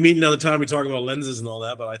 maybe we meet another time, we talk about lenses and all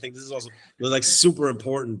that, but I think this is also like super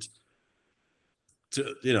important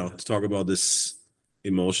to, you know, to talk about this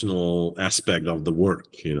emotional aspect of the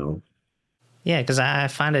work, you know. Yeah, because I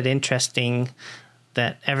find it interesting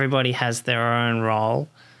that everybody has their own role,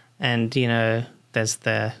 and, you know, there's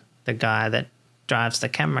the guy that drives the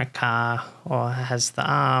camera car or has the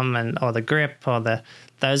arm or the grip, or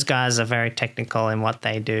those guys are very technical in what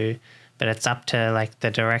they do, but it's up to like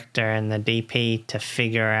the director and the DP to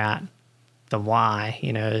figure out the why,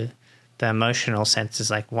 you know, the emotional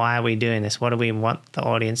senses, like, why are we doing this? What do we want the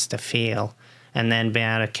audience to feel? And then be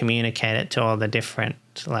able to communicate it to all the different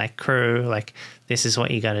like crew, like, this is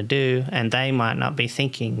what you got to do. And they might not be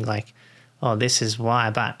thinking like, oh, this is why,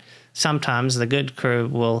 but sometimes the good crew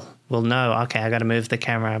will know, okay, I got to move the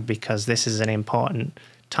camera because this is an important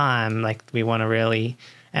time. Like, we want to really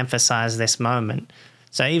emphasize this moment.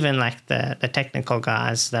 So even like the technical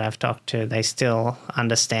guys that I've talked to, they still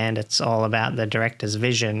understand it's all about the director's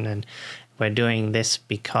vision, and we're doing this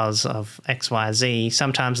because of X, Y, Z.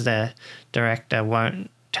 Sometimes the director won't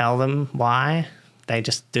tell them why. They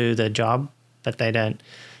just do the job, but they don't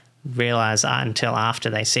realize until after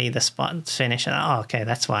they see the spot finish. And, oh, okay,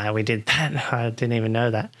 that's why we did that. I didn't even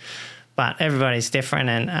know that. But everybody's different,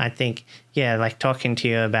 and I think, yeah, like talking to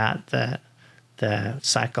you about the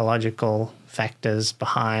psychological factors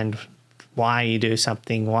behind why you do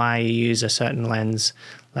something, why you use a certain lens.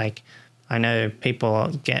 Like, I know people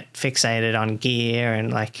get fixated on gear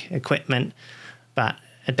and like equipment, but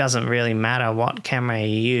it doesn't really matter what camera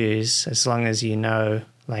you use as long as you know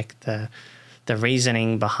like the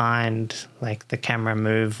reasoning behind like the camera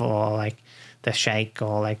move or like the shake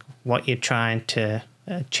or like what you're trying to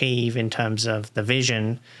achieve in terms of the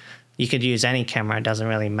vision. You could use any camera, it doesn't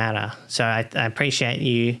really matter. So I appreciate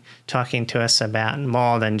you talking to us about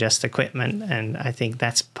more than just equipment, and I think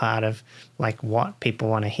that's part of like what people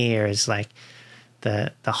want to hear is like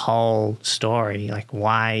the whole story, like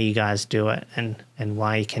why you guys do it and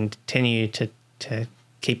why you continue to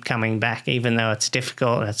keep coming back even though it's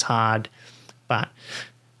difficult and it's hard. But,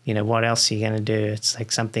 you know, what else are you going to do? It's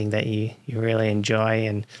like something that you really enjoy,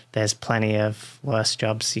 and there's plenty of worse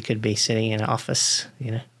jobs. You could be sitting in an office,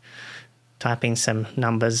 you know, typing some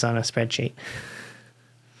numbers on a spreadsheet.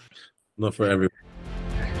 Not for everyone.